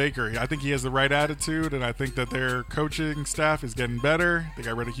believe in Baker. I think he has the right attitude, and I think that their coaching staff is getting better. They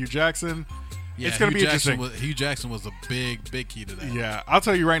got rid of Hugh Jackson. Yeah, it's going to be interesting. Hugh Jackson was a big key to that. Yeah, I'll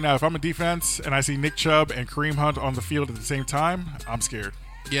tell you right now, if I'm a defense and I see Nick Chubb and Kareem Hunt on the field at the same time, I'm scared.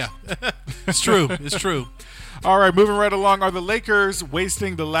 Yeah, it's true. It's true. All right, moving right along. Are the Lakers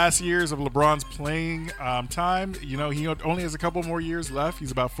wasting the last years of LeBron's playing time? You know, he only has a couple more years left.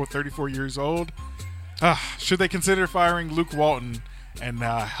 He's about 34 years old. Should they consider firing Luke Walton and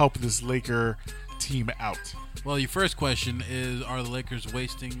help this Laker team out? Well, your first question is: are the Lakers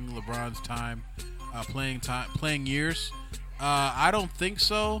wasting LeBron's playing years? I don't think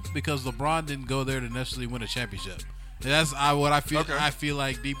so, because LeBron didn't go there to necessarily win a championship. That's what I feel. Okay. I feel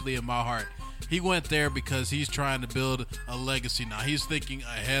like deeply in my heart. He went there because he's trying to build a legacy now. He's thinking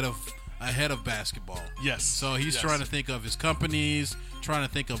ahead of basketball. Yes. So he's Yes. trying to think of his companies, trying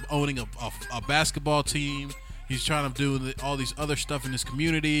to think of owning a basketball team. He's trying to do all these other stuff in his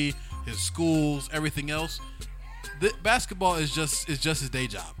community, his schools, everything else. Basketball is just his day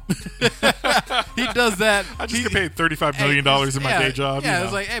job. He does that. I just get paid $35 million in my day job. Yeah, you know.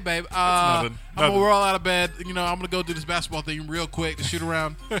 it's like, hey, babe, nothing. I'm going to roll out of bed. You know, I'm going to go do this basketball thing real quick to shoot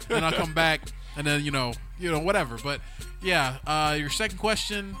around. Then I'll come back, and then, you know, whatever. But, yeah, your second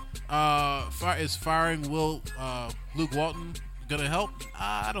question, is firing Luke Walton going to help?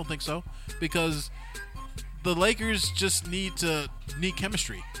 I don't think so, because the Lakers just need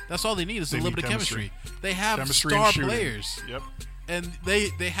chemistry. That's all they need is a little bit of chemistry. They have Chemistry star and shooting. players. Yep. And they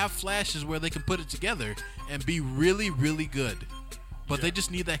have flashes where they can put it together and be really, really good. But they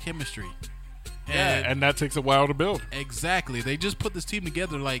just need that chemistry. And that takes a while to build. Exactly. They just put this team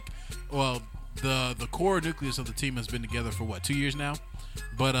together the core nucleus of the team has been together for 2 years now?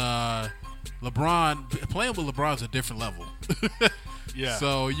 But playing with LeBron's a different level. Yeah.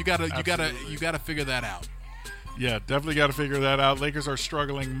 So you gotta figure that out. Yeah, definitely got to figure that out. Lakers are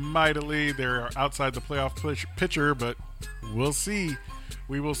struggling mightily. They're outside the playoff picture, but we'll see.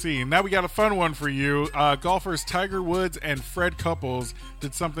 We will see. Now we got a fun one for you. Golfers Tiger Woods and Fred Couples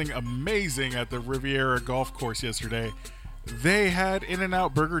did something amazing at the Riviera Golf Course yesterday. They had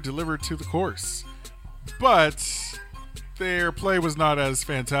In-N-Out Burger delivered to the course, but their play was not as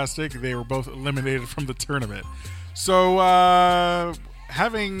fantastic. They were both eliminated from the tournament. So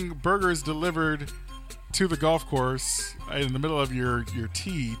having burgers delivered to the golf course in the middle of your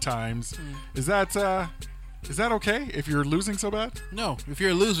tee times, is that okay if you're losing so bad? No, if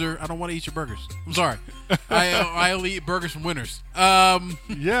you're a loser, I don't want to eat your burgers. I'm sorry. I only eat burgers from winners.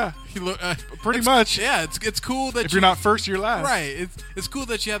 Yeah, pretty much. Yeah, it's cool that If you're not first, you're last. right. It's cool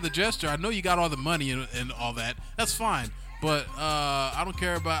that you have the gesture. I know you got all the money and all that. That's fine. But I don't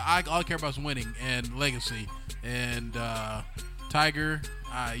care about. All I care about is winning and legacy. And Tiger,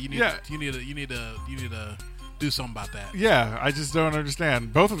 you need to do something about that. Yeah, I just don't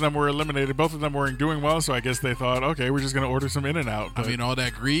understand. Both of them were eliminated. Both of them weren't doing well, so I guess they thought, okay, we're just going to order some In-N-Out. I mean, all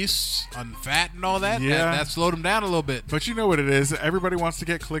that grease and fat and all that, Yeah. that slowed them down a little bit. But you know what it is. Everybody wants to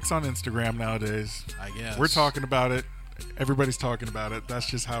get clicks on Instagram nowadays. I guess. We're talking about it. Everybody's talking about it. That's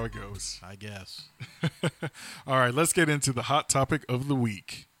just how it goes. I guess. All right, let's get into the hot topic of the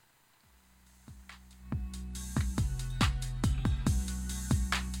week.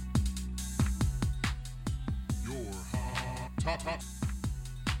 Your hot top.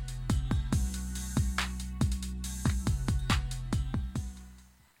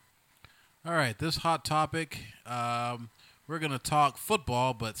 All right, this hot topic, we're going to talk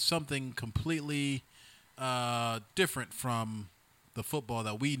football, but something completely different from the football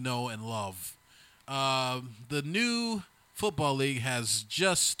that we know and love. The new football league has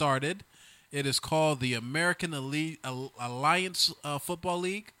just started. It is called the American Elite Alliance Football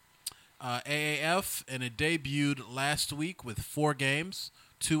League, AAF, and it debuted last week with 4 games,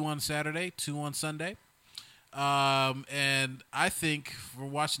 2 on Saturday, 2 on Sunday. And I think for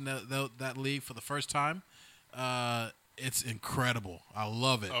watching that league for the first time, it's incredible. I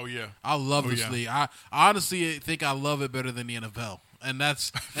love it. Oh, yeah. I love this league. I honestly think I love it better than the NFL, and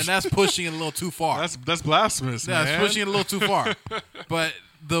that's pushing it a little too far. That's blasphemous, Yeah, man. it's pushing it a little too far. But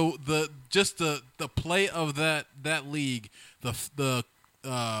the play of that league, the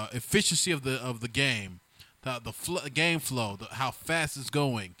efficiency of the game, the game flow, how fast it's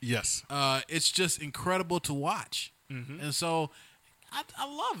going. Yes. It's just incredible to watch. And so I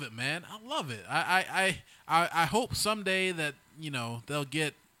love it, man. I love it. I hope someday that, they'll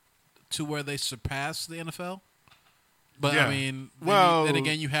get to where they surpass the NFL. But Yeah. I mean, Well- then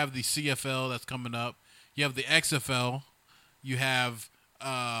again, you have the CFL that's coming up. You have the XFL. You have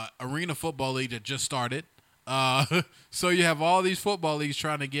Arena Football League that just started. So you have all these football leagues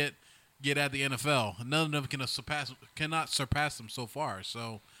trying to get at the NFL. None of them cannot surpass them so far.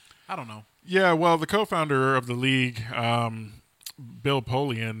 So I don't know. Yeah, well, the co-founder of the league, Bill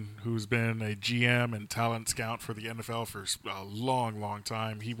Polian, who's been a GM and talent scout for the NFL for a long, long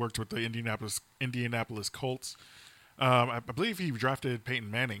time. He worked with the Indianapolis Colts I believe he drafted Peyton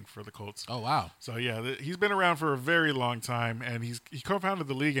Manning for the Colts. Oh, wow. So yeah, he's been around for a very long time, and he co-founded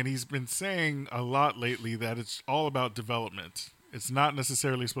the league, and he's been saying a lot lately that it's all about development. It's not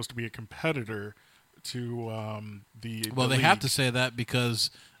necessarily supposed to be a competitor to the. Well, the they have league. to say that because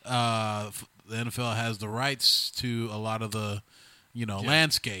the NFL has the rights to a lot of the,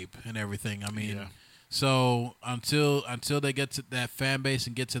 landscape and everything. I mean, Yeah. so until they get to that fan base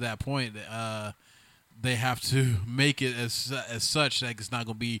and get to that point, they have to make it as such that it's not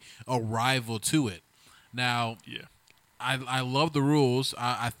going to be a rival to it. Now, Yeah. I love the rules.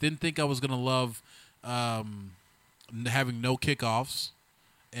 I didn't think I was going to love having no kickoffs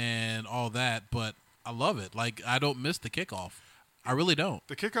and all that, but I love it. Like, I don't miss the kickoff. I really don't.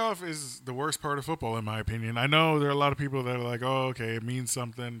 The kickoff is the worst part of football, in my opinion. I know there are a lot of people that are like, "Oh, okay, it means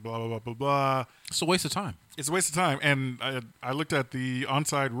something." Blah blah blah blah blah. It's a waste of time. It's a waste of time. And I looked at the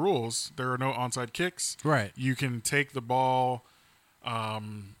onside rules. There are no onside kicks. Right. You can take the ball.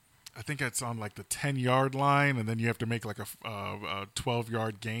 I think it's on like the 10-yard line, and then you have to make like a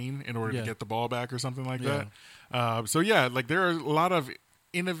 12-yard gain in order Yeah. to get the ball back or something like Yeah. that. So yeah, like there are a lot of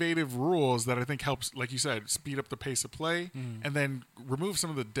innovative rules that I think helps, like you said, speed up the pace of play, and then remove some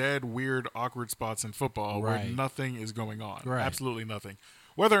of the dead, weird, awkward spots in football where Right. nothing is going on. Right. Absolutely nothing.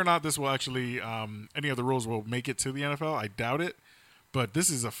 Whether or not this will actually, any of the rules will make it to the NFL, I doubt it. But this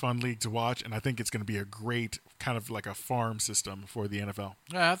is a fun league to watch, and I think it's going to be a great kind of like a farm system for the NFL.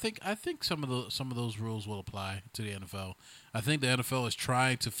 Yeah, I think some of those rules will apply to the NFL. I think the NFL is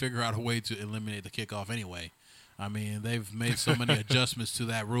trying to figure out a way to eliminate the kickoff anyway. I mean, they've made so many adjustments to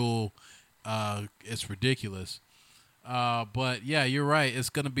that rule. It's ridiculous. But yeah, you're right. It's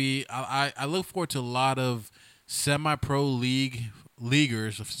going to be. I look forward to a lot of semi-pro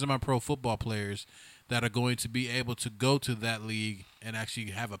leaguers, semi-pro football players that are going to be able to go to that league and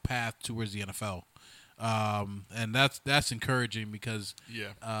actually have a path towards the NFL. And that's encouraging because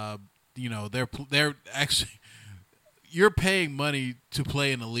Yeah. they're actually you're paying money to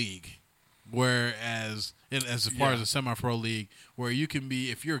play in a league, whereas as far as a semi-pro league, where you can be,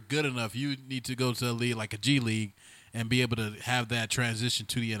 if you're good enough, you need to go to a league like a G League and be able to have that transition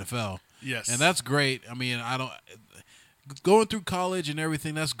to the NFL. Yes. And that's great. I mean, going through college and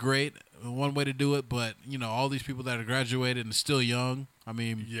everything, that's great. One way to do it, but all these people that are graduated and still young, I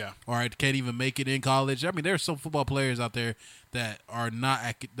mean, Yeah. or can't even make it in college. I mean, there are some football players out there that are not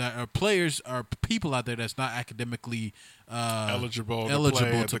people out there that's not academically eligible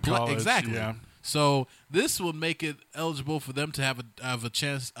to play. college. Exactly. Yeah. So this will make it eligible for them to have a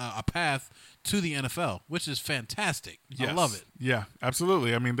chance, a path to the NFL, which is fantastic. I Yes. love it. Yeah,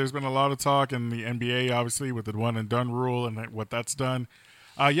 absolutely. I mean, there's been a lot of talk in the NBA, obviously, with the one and done rule and what that's done.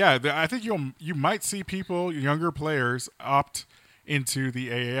 I think you might see people, younger players, opt into the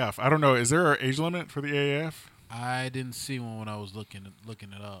AAF. I don't know. Is there an age limit for the AAF? I didn't see one when I was looking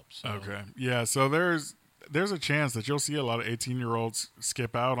it up. So. Okay. Yeah. So there's a chance that you'll see a lot of 18-year-olds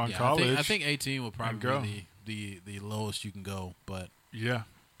skip out on college. I think 18 will go. probably be the lowest you can go, but Yeah.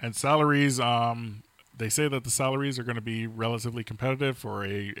 And salaries, they say that the salaries are going to be relatively competitive for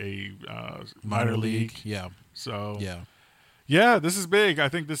a minor league. Yeah. So Yeah. this is big. I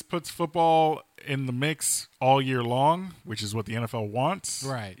think this puts football in the mix all year long, which is what the NFL wants.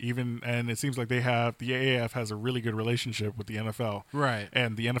 Right. And it seems like the AAF has a really good relationship with the NFL. Right.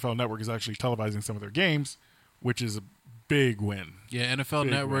 And the NFL Network is actually televising some of their games, which is a big win. Yeah, NFL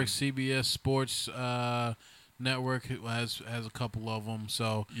Big Network, win. CBS Sports Network has a couple of them.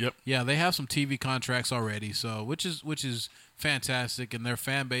 So Yep. yeah, they have some TV contracts already. So which is fantastic, and their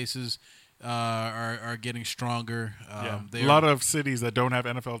fan bases are getting stronger. A They're- lot of cities that don't have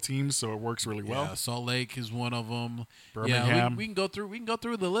NFL teams, so it works really well. Yeah, Salt Lake is one of them. Birmingham. Yeah, we can go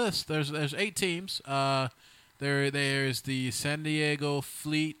through the list. There's 8 teams. There's the San Diego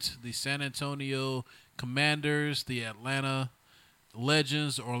Fleet, the San Antonio Commanders, the Atlanta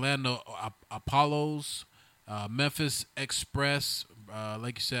Legends, Orlando Apollos, Memphis Express,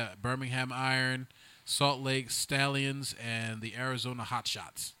 like you said, Birmingham Iron, Salt Lake Stallions, and the Arizona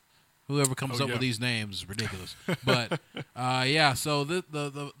Hotshots. Whoever comes Oh, up yeah. with these names is ridiculous. But yeah, so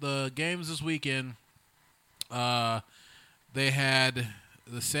the games this weekend, they had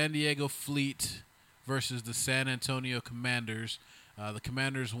the San Diego Fleet versus the San Antonio Commanders. The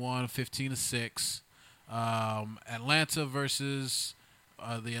Commanders won 15-6. Atlanta versus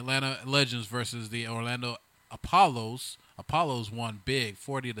the Atlanta Legends versus the Orlando Apollos. Apollos won big,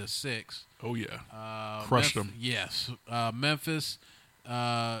 40-6. Oh, yeah. Crushed them. Yes. Memphis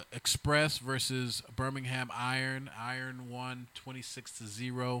Express versus Birmingham Iron. Iron won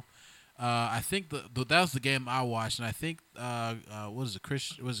 26-0. I think that was the game I watched, and I think what is it?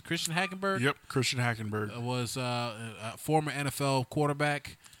 Christian Hackenberg? Yep, Christian Hackenberg. Was a former NFL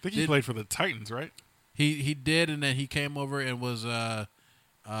quarterback. I think he played for the Titans, right? He did, and then he came over and was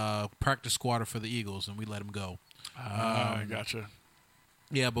practice squatter for the Eagles, and we let him go. I gotcha.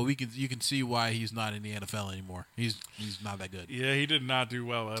 Yeah, but you can see why he's not in the NFL anymore. He's not that good. Yeah, he did not do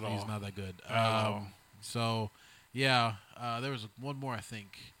well at all. He's not that good. At all. So, yeah, there was one more, I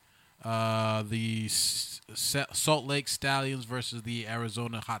think. The Salt Lake Stallions versus the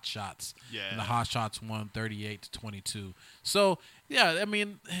Arizona Hot Shots. Yeah. And the Hot Shots won 38-22. So, yeah, I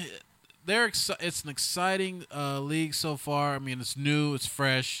mean, it's an exciting league so far. I mean, it's new, it's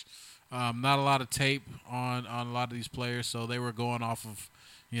fresh. Not a lot of tape on a lot of these players, so they were going off of,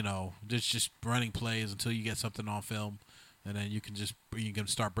 just running plays until you get something on film, and then you can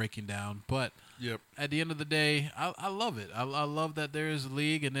start breaking down. But at the end of the day, I love it. I love that there is a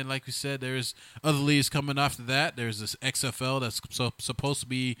league, and then like we said, there's other leagues coming after that. There's this XFL that's supposed to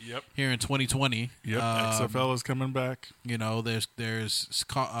be here in 2020. Yep, XFL is coming back. There's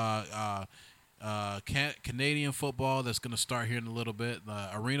Canadian football that's going to start here in a little bit.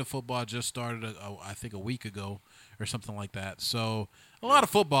 Arena football just started, I think, a week ago or something like that. So a lot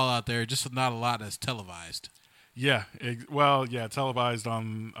of football out there, just not a lot that's televised. Yeah, televised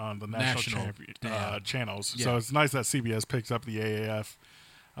on the national channels. Yeah. So it's nice that CBS picks up the AAF.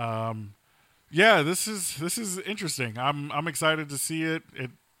 This is interesting. I'm excited to see it. It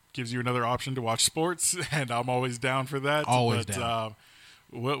gives you another option to watch sports, and I'm always down for that. Always down.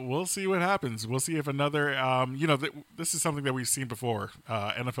 We'll see what happens. We'll see if another, this is something that we've seen before,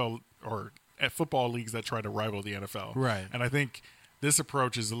 NFL or football leagues that try to rival the NFL. Right. And I think this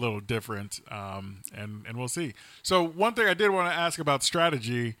approach is a little different, and we'll see. So one thing I did want to ask about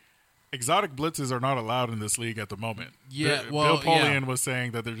strategy, exotic blitzes are not allowed in this league at the moment. Yeah, Bill Polian was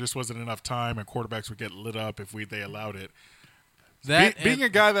saying that there just wasn't enough time and quarterbacks would get lit up if they allowed it. Being a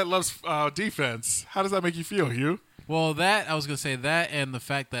guy that loves defense, how does that make you feel, Hugh? Well, I was going to say that, and the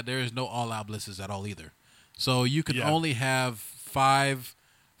fact that there is no all-out blitzes at all either. So you can only have five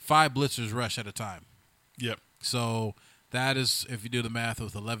blitzers rush at a time. Yep. So that is, if you do the math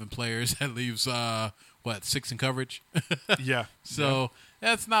with 11 players, that leaves, 6 in coverage? Yeah. So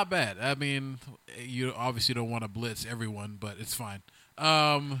that's not bad. I mean, you obviously don't want to blitz everyone, but it's fine.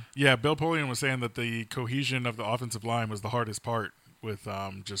 Bill Polian was saying that the cohesion of the offensive line was the hardest part with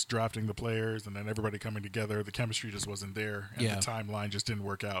just drafting the players and then everybody coming together. The chemistry just wasn't there, and the timeline just didn't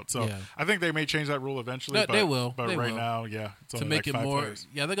work out. So I think they may change that rule eventually. No, but they will. But right now, it's only to make like it 5 more. players.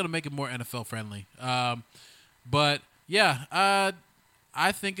 Yeah, they're going to make it more NFL friendly. I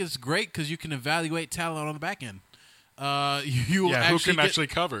think it's great because you can evaluate talent on the back end. Who can actually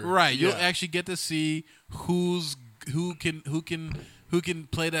cover? Right, you'll actually get to see who can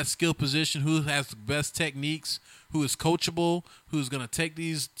play that skill position, who has the best techniques, who is coachable, who's going to take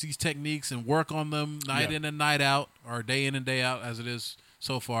these techniques and work on them night in and night out, or day in and day out, as it is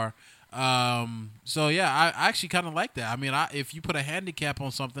so far. I actually kind of like that. I mean, if you put a handicap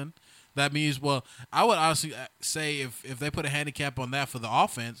on something, that means, I would honestly say if they put a handicap on that for the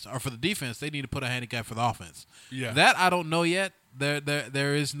offense or for the defense, they need to put a handicap for the offense. Yeah. That I don't know yet.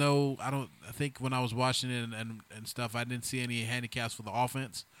 There is no. I think when I was watching it and stuff, I didn't see any handicaps for the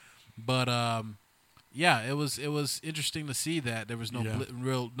offense. But it was interesting to see that there was no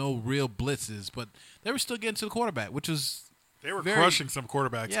real blitzes, but they were still getting to the quarterback, which was crushing some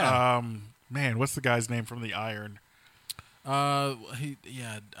quarterbacks. Yeah. Man, what's the guy's name from the Iron? What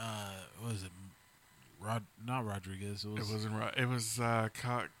was it? Not Rodriguez. It wasn't. It was.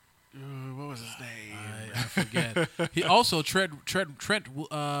 What was his name? I forget. He also Trent.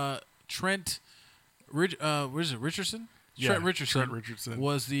 Richardson? Yeah, Trent Richardson. Trent Richardson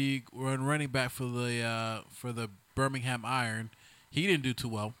was the running back for the Birmingham Iron. He didn't do too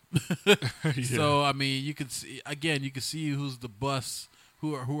well. So I mean, you could see who's the bus,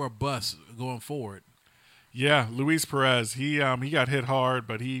 who are bus going forward. Yeah, Luis Perez. He got hit hard,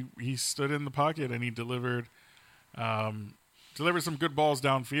 but he stood in the pocket and he delivered some good balls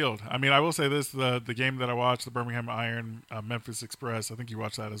downfield. I mean, I will say this: the game that I watched, the Birmingham Iron, Memphis Express. I think you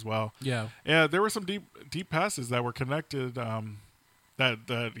watched that as well. Yeah. Yeah, there were some deep passes that were connected.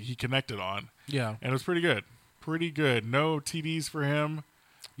 That he connected on. Yeah, and it was pretty good. Pretty good. No TDs for him.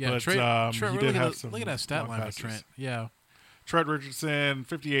 Yeah, but Trent he did have some. Look at that stat line for Trent. Yeah. Trent Richardson,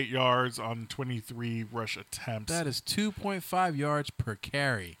 58 yards on 23 rush attempts. That is 2.5 yards per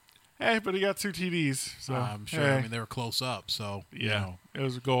carry. Hey, but he got 2 TDs. So I'm sure. Hey. I mean, they were close up. So yeah, it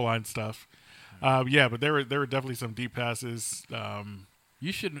was goal line stuff. But there were definitely some deep passes.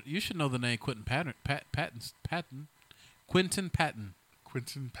 You should know the name Quentin Patton.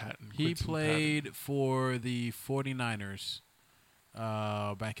 Quinton Patton. He Quinton played for the 49ers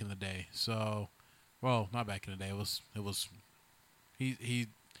back in the day. So, well, not back in the day. It was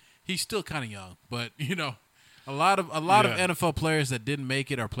he's still kind of young, but you know, a lot of NFL players that didn't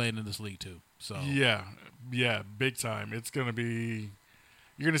make it are playing in this league too. So Yeah, big time. It's going to be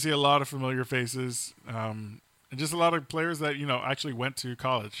 – you're going to see a lot of familiar faces and just a lot of players that, you know, actually went to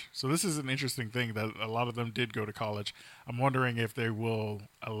college. So this is an interesting thing that a lot of them did go to college. I'm wondering if they will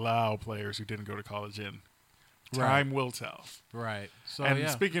allow players who didn't go to college in. Time will tell. Right. So, And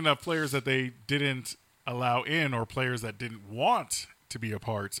speaking of players that they didn't allow in or players that didn't want to be a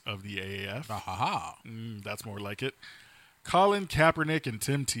part of the AAF, that's more like it. Colin Kaepernick and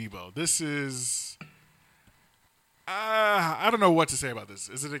Tim Tebow. This is I don't know what to say about this.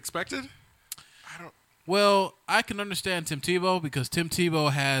 Is it expected? Well, I can understand Tim Tebow because Tim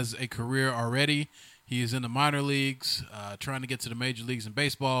Tebow has a career already. He is in the minor leagues, trying to get to the major leagues in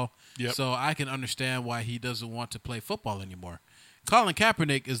baseball. Yep. So I can understand why he doesn't want to play football anymore. Colin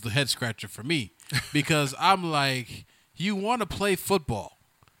Kaepernick is the head scratcher for me because I'm like, you want to play football.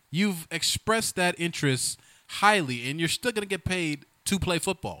 You've expressed that interest highly, and you're still going to get paid to play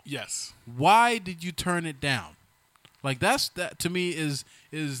football. Yes. Why did you turn it down? Like that to me is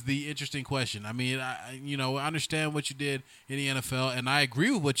the interesting question. I mean, I understand what you did in the NFL, and I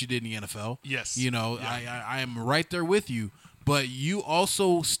agree with what you did in the NFL. Yes. You know, yeah. I am right there with you. But you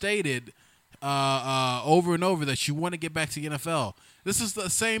also stated over and over that you want to get back to the NFL. This is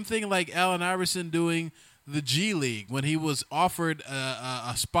the same thing like Allen Iverson doing the G League when he was offered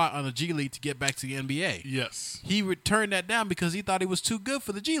a spot on the G League to get back to the NBA. Yes. He turned that down because he thought he was too good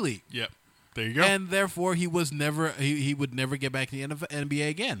for the G League. Yep. There you go. And therefore, he would never get back to the NBA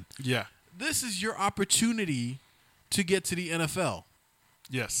again. Yeah. This is your opportunity to get to the NFL.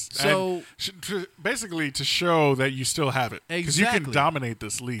 Yes. So basically to show that you still have it. Because you can dominate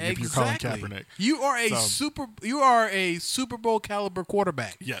this league if you're Colin Kaepernick. You are a Super Bowl caliber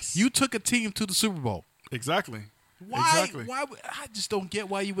quarterback. Yes. You took a team to the Super Bowl. Exactly. Why? I just don't get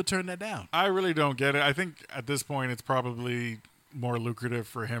why you would turn that down. I really don't get it. I think at this point it's probably more lucrative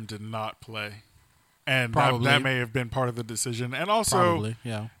for him to not play. And that may have been part of the decision. And also,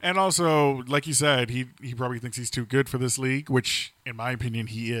 and also, like you said, he probably thinks he's too good for this league, which, in my opinion,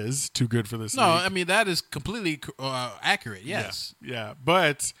 he is too good for this league. No, I mean, that is completely accurate, yes. Yeah.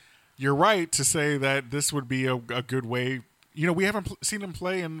 But you're right to say that this would be a good way. You know, we haven't seen him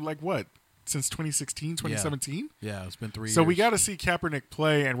play in, like, what? Since 2016, 2017? Yeah, it's been 3 years. So we got to see Kaepernick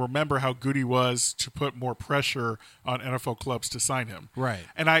play and remember how good he was to put more pressure on NFL clubs to sign him. Right.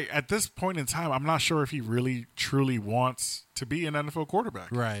 And at this point in time, I'm not sure if he really, truly wants to be an NFL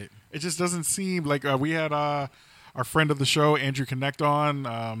quarterback. Right. It just doesn't seem like we had our friend of the show, Andrew Connect,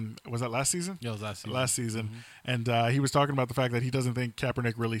 on. Was that last season? Yeah, it was last season. Last season. Mm-hmm. And he was talking about the fact that he doesn't think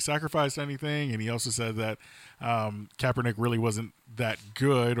Kaepernick really sacrificed anything. And he also said that Kaepernick really wasn't that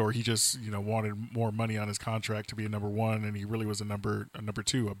good, or he just wanted more money on his contract to be a number one, and he really was a number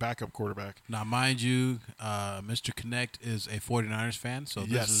two, a backup quarterback. Now, mind you, Mr. Connect is a 49ers fan, so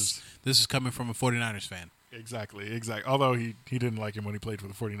this is coming from a 49ers fan. Exactly. Although he didn't like him when he played for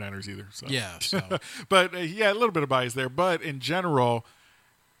the 49ers either. So. Yeah. So. But a little bit of bias there. But in general,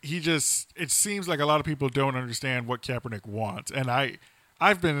 it seems like a lot of people don't understand what Kaepernick wants. And I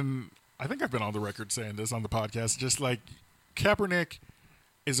think I've been on the record saying this on the podcast, just like Kaepernick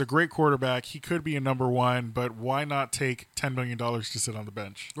is a great quarterback. He could be a number one, but why not take $10 million to sit on the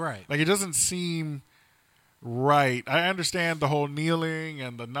bench? Right. Like, it doesn't seem right. I understand the whole kneeling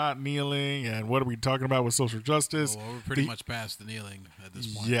and the not kneeling and what are we talking about with social justice. Well, we're pretty much past the kneeling at this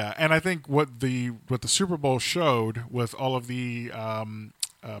point. Yeah, and I think what the Super Bowl showed with all of the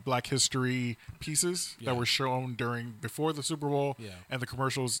Black History pieces that were shown before the Super Bowl and the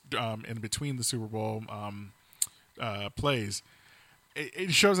commercials in between the Super Bowl plays,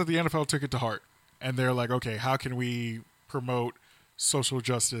 it shows that the NFL took it to heart. And they're like, okay, how can we promote social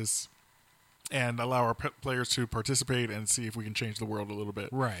justice and allow our players to participate and see if we can change the world a little bit?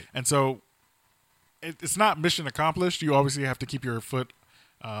 Right. And so it's not mission accomplished. You obviously have to keep your foot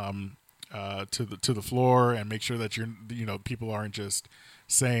to the floor and make sure that people aren't just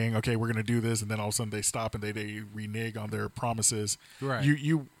saying, okay, we're going to do this, and then all of a sudden they stop and they renege on their promises. Right.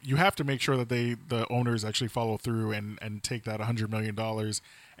 You have to make sure that the owners actually follow through and take that $100 million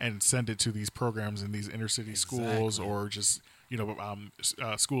and send it to these programs in these inner city schools, or just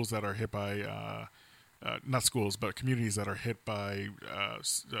schools that are hit by not schools, but communities that are hit by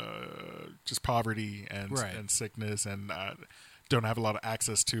just poverty and sickness and don't have a lot of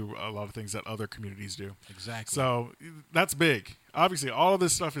access to a lot of things that other communities do. Exactly. So that's big. Obviously, all of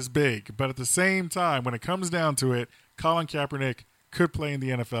this stuff is big, but at the same time, when it comes down to it, Colin Kaepernick could play in the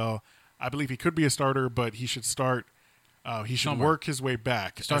NFL. I believe he could be a starter, but he should start. He should Somewhere. work his way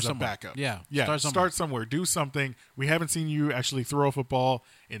back Start as a somewhere. backup. Yeah, Start somewhere. Do something. We haven't seen you actually throw a football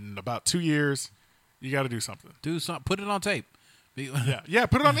in about 2 years. You got to do something. Do something. Put it on tape. Yeah.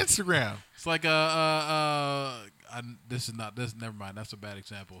 Put it on Instagram. It's like never mind. That's a bad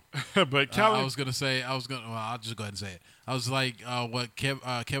example. But Kellen, I'll just go ahead and say it. I was like, what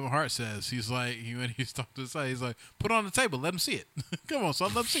Kevin Hart says. He's like, when he's talking to his side, he's like, put it on the table, let him see it. Come on,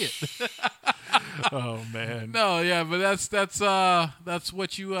 son, let him see it. oh man, No, yeah, but that's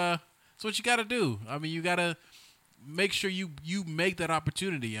what you got to do. I mean, you got to make sure you make that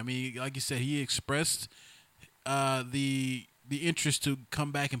opportunity. I mean, like you said, he expressed the interest to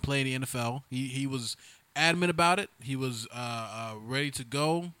come back and play in the NFL. He was adamant about it. He was ready to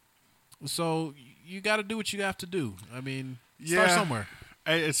go. So you got to do what you have to do. I mean, start somewhere.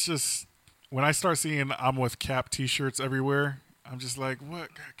 It's just when I start seeing "I'm with Cap" T-shirts everywhere, I'm just like, what?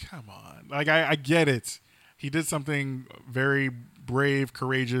 Come on! Like I get it. He did something very brave,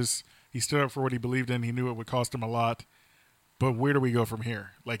 courageous. He stood up for what he believed in. He knew it would cost him a lot. But where do we go from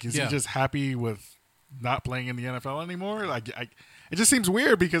here? Like, is he just happy with not playing in the NFL anymore? Like, it just seems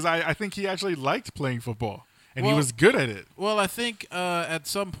weird because I think he actually liked playing football and he was good at it. Well, I think at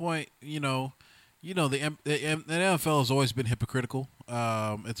some point, the NFL has always been hypocritical.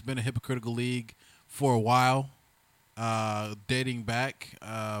 It's been a hypocritical league for a while, dating back,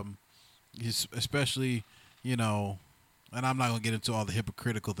 especially, and I'm not going to get into all the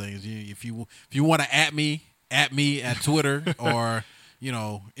hypocritical things. If you want to at me at Twitter or,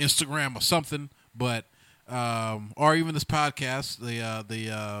 Instagram or something, but or even this podcast,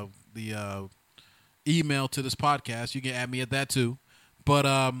 the email to this podcast, you can add me at that too. But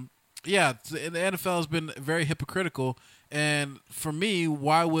the NFL has been very hypocritical, and for me,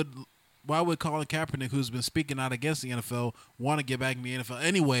 why would Colin Kaepernick, who's been speaking out against the NFL, want to get back in the NFL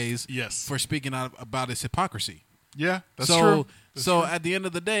anyways? Yes, for speaking out about his hypocrisy. Yeah, that's true. So at the end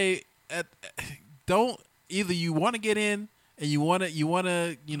of the day, don't either you want to get in and you want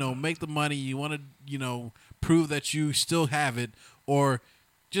to make the money, you want to prove that you still have it, or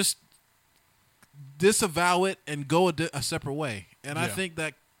just disavow it and go a separate way. And I think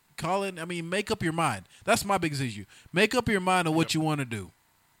that Colin, make up your mind. That's my biggest issue. Make up your mind on what you want to do.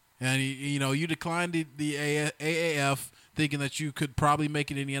 And you declined the AAF, thinking that you could probably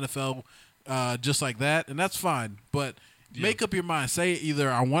make it in the NFL just like that, and that's fine. But make up your mind. Say either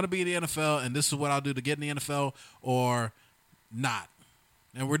I want to be in the NFL and this is what I'll do to get in the NFL, or not.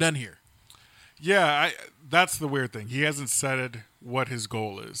 And we're done here. Yeah, that's the weird thing. He hasn't said what his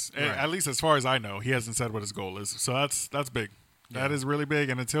goal is. Right. At least as far as I know, he hasn't said what his goal is. So that's big. Yeah. That is really big.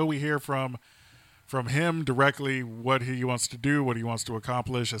 And until we hear from him directly what he wants to do, what he wants to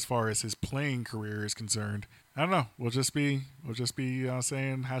accomplish as far as his playing career is concerned, I don't know. We'll just be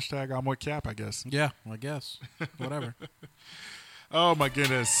saying hashtag I'm with Cap, I guess. Yeah, I guess. Whatever. Oh my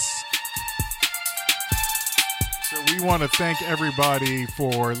goodness. So we want to thank everybody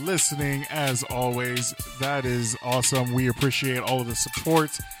for listening as always. That is awesome. We appreciate all of the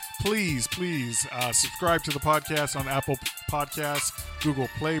support. Please subscribe to the podcast on Apple Podcasts, Google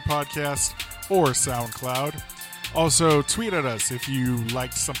Play Podcasts, or SoundCloud. Also, tweet at us if you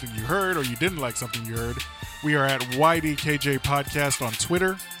liked something you heard or you didn't like something you heard. We are at YDKJ Podcast on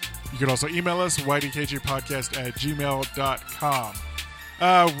Twitter. You can also email us, ydkjpodcast@gmail.com.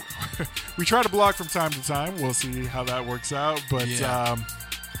 We try to blog from time to time. We'll see how that works out. But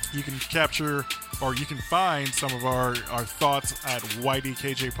you can capture or you can find some of our thoughts at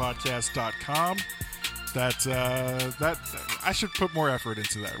ydkjpodcast.com. That I should put more effort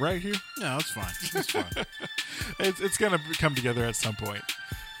into that, right, Hugh? No, it's fine. It's fine. It's going to come together at some point.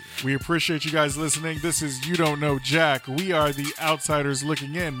 We appreciate you guys listening. This is You Don't Know Jack. We are the Outsiders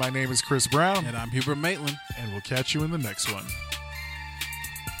Looking In. My name is Chris Brown. And I'm Hubert Maitland. And we'll catch you in the next one.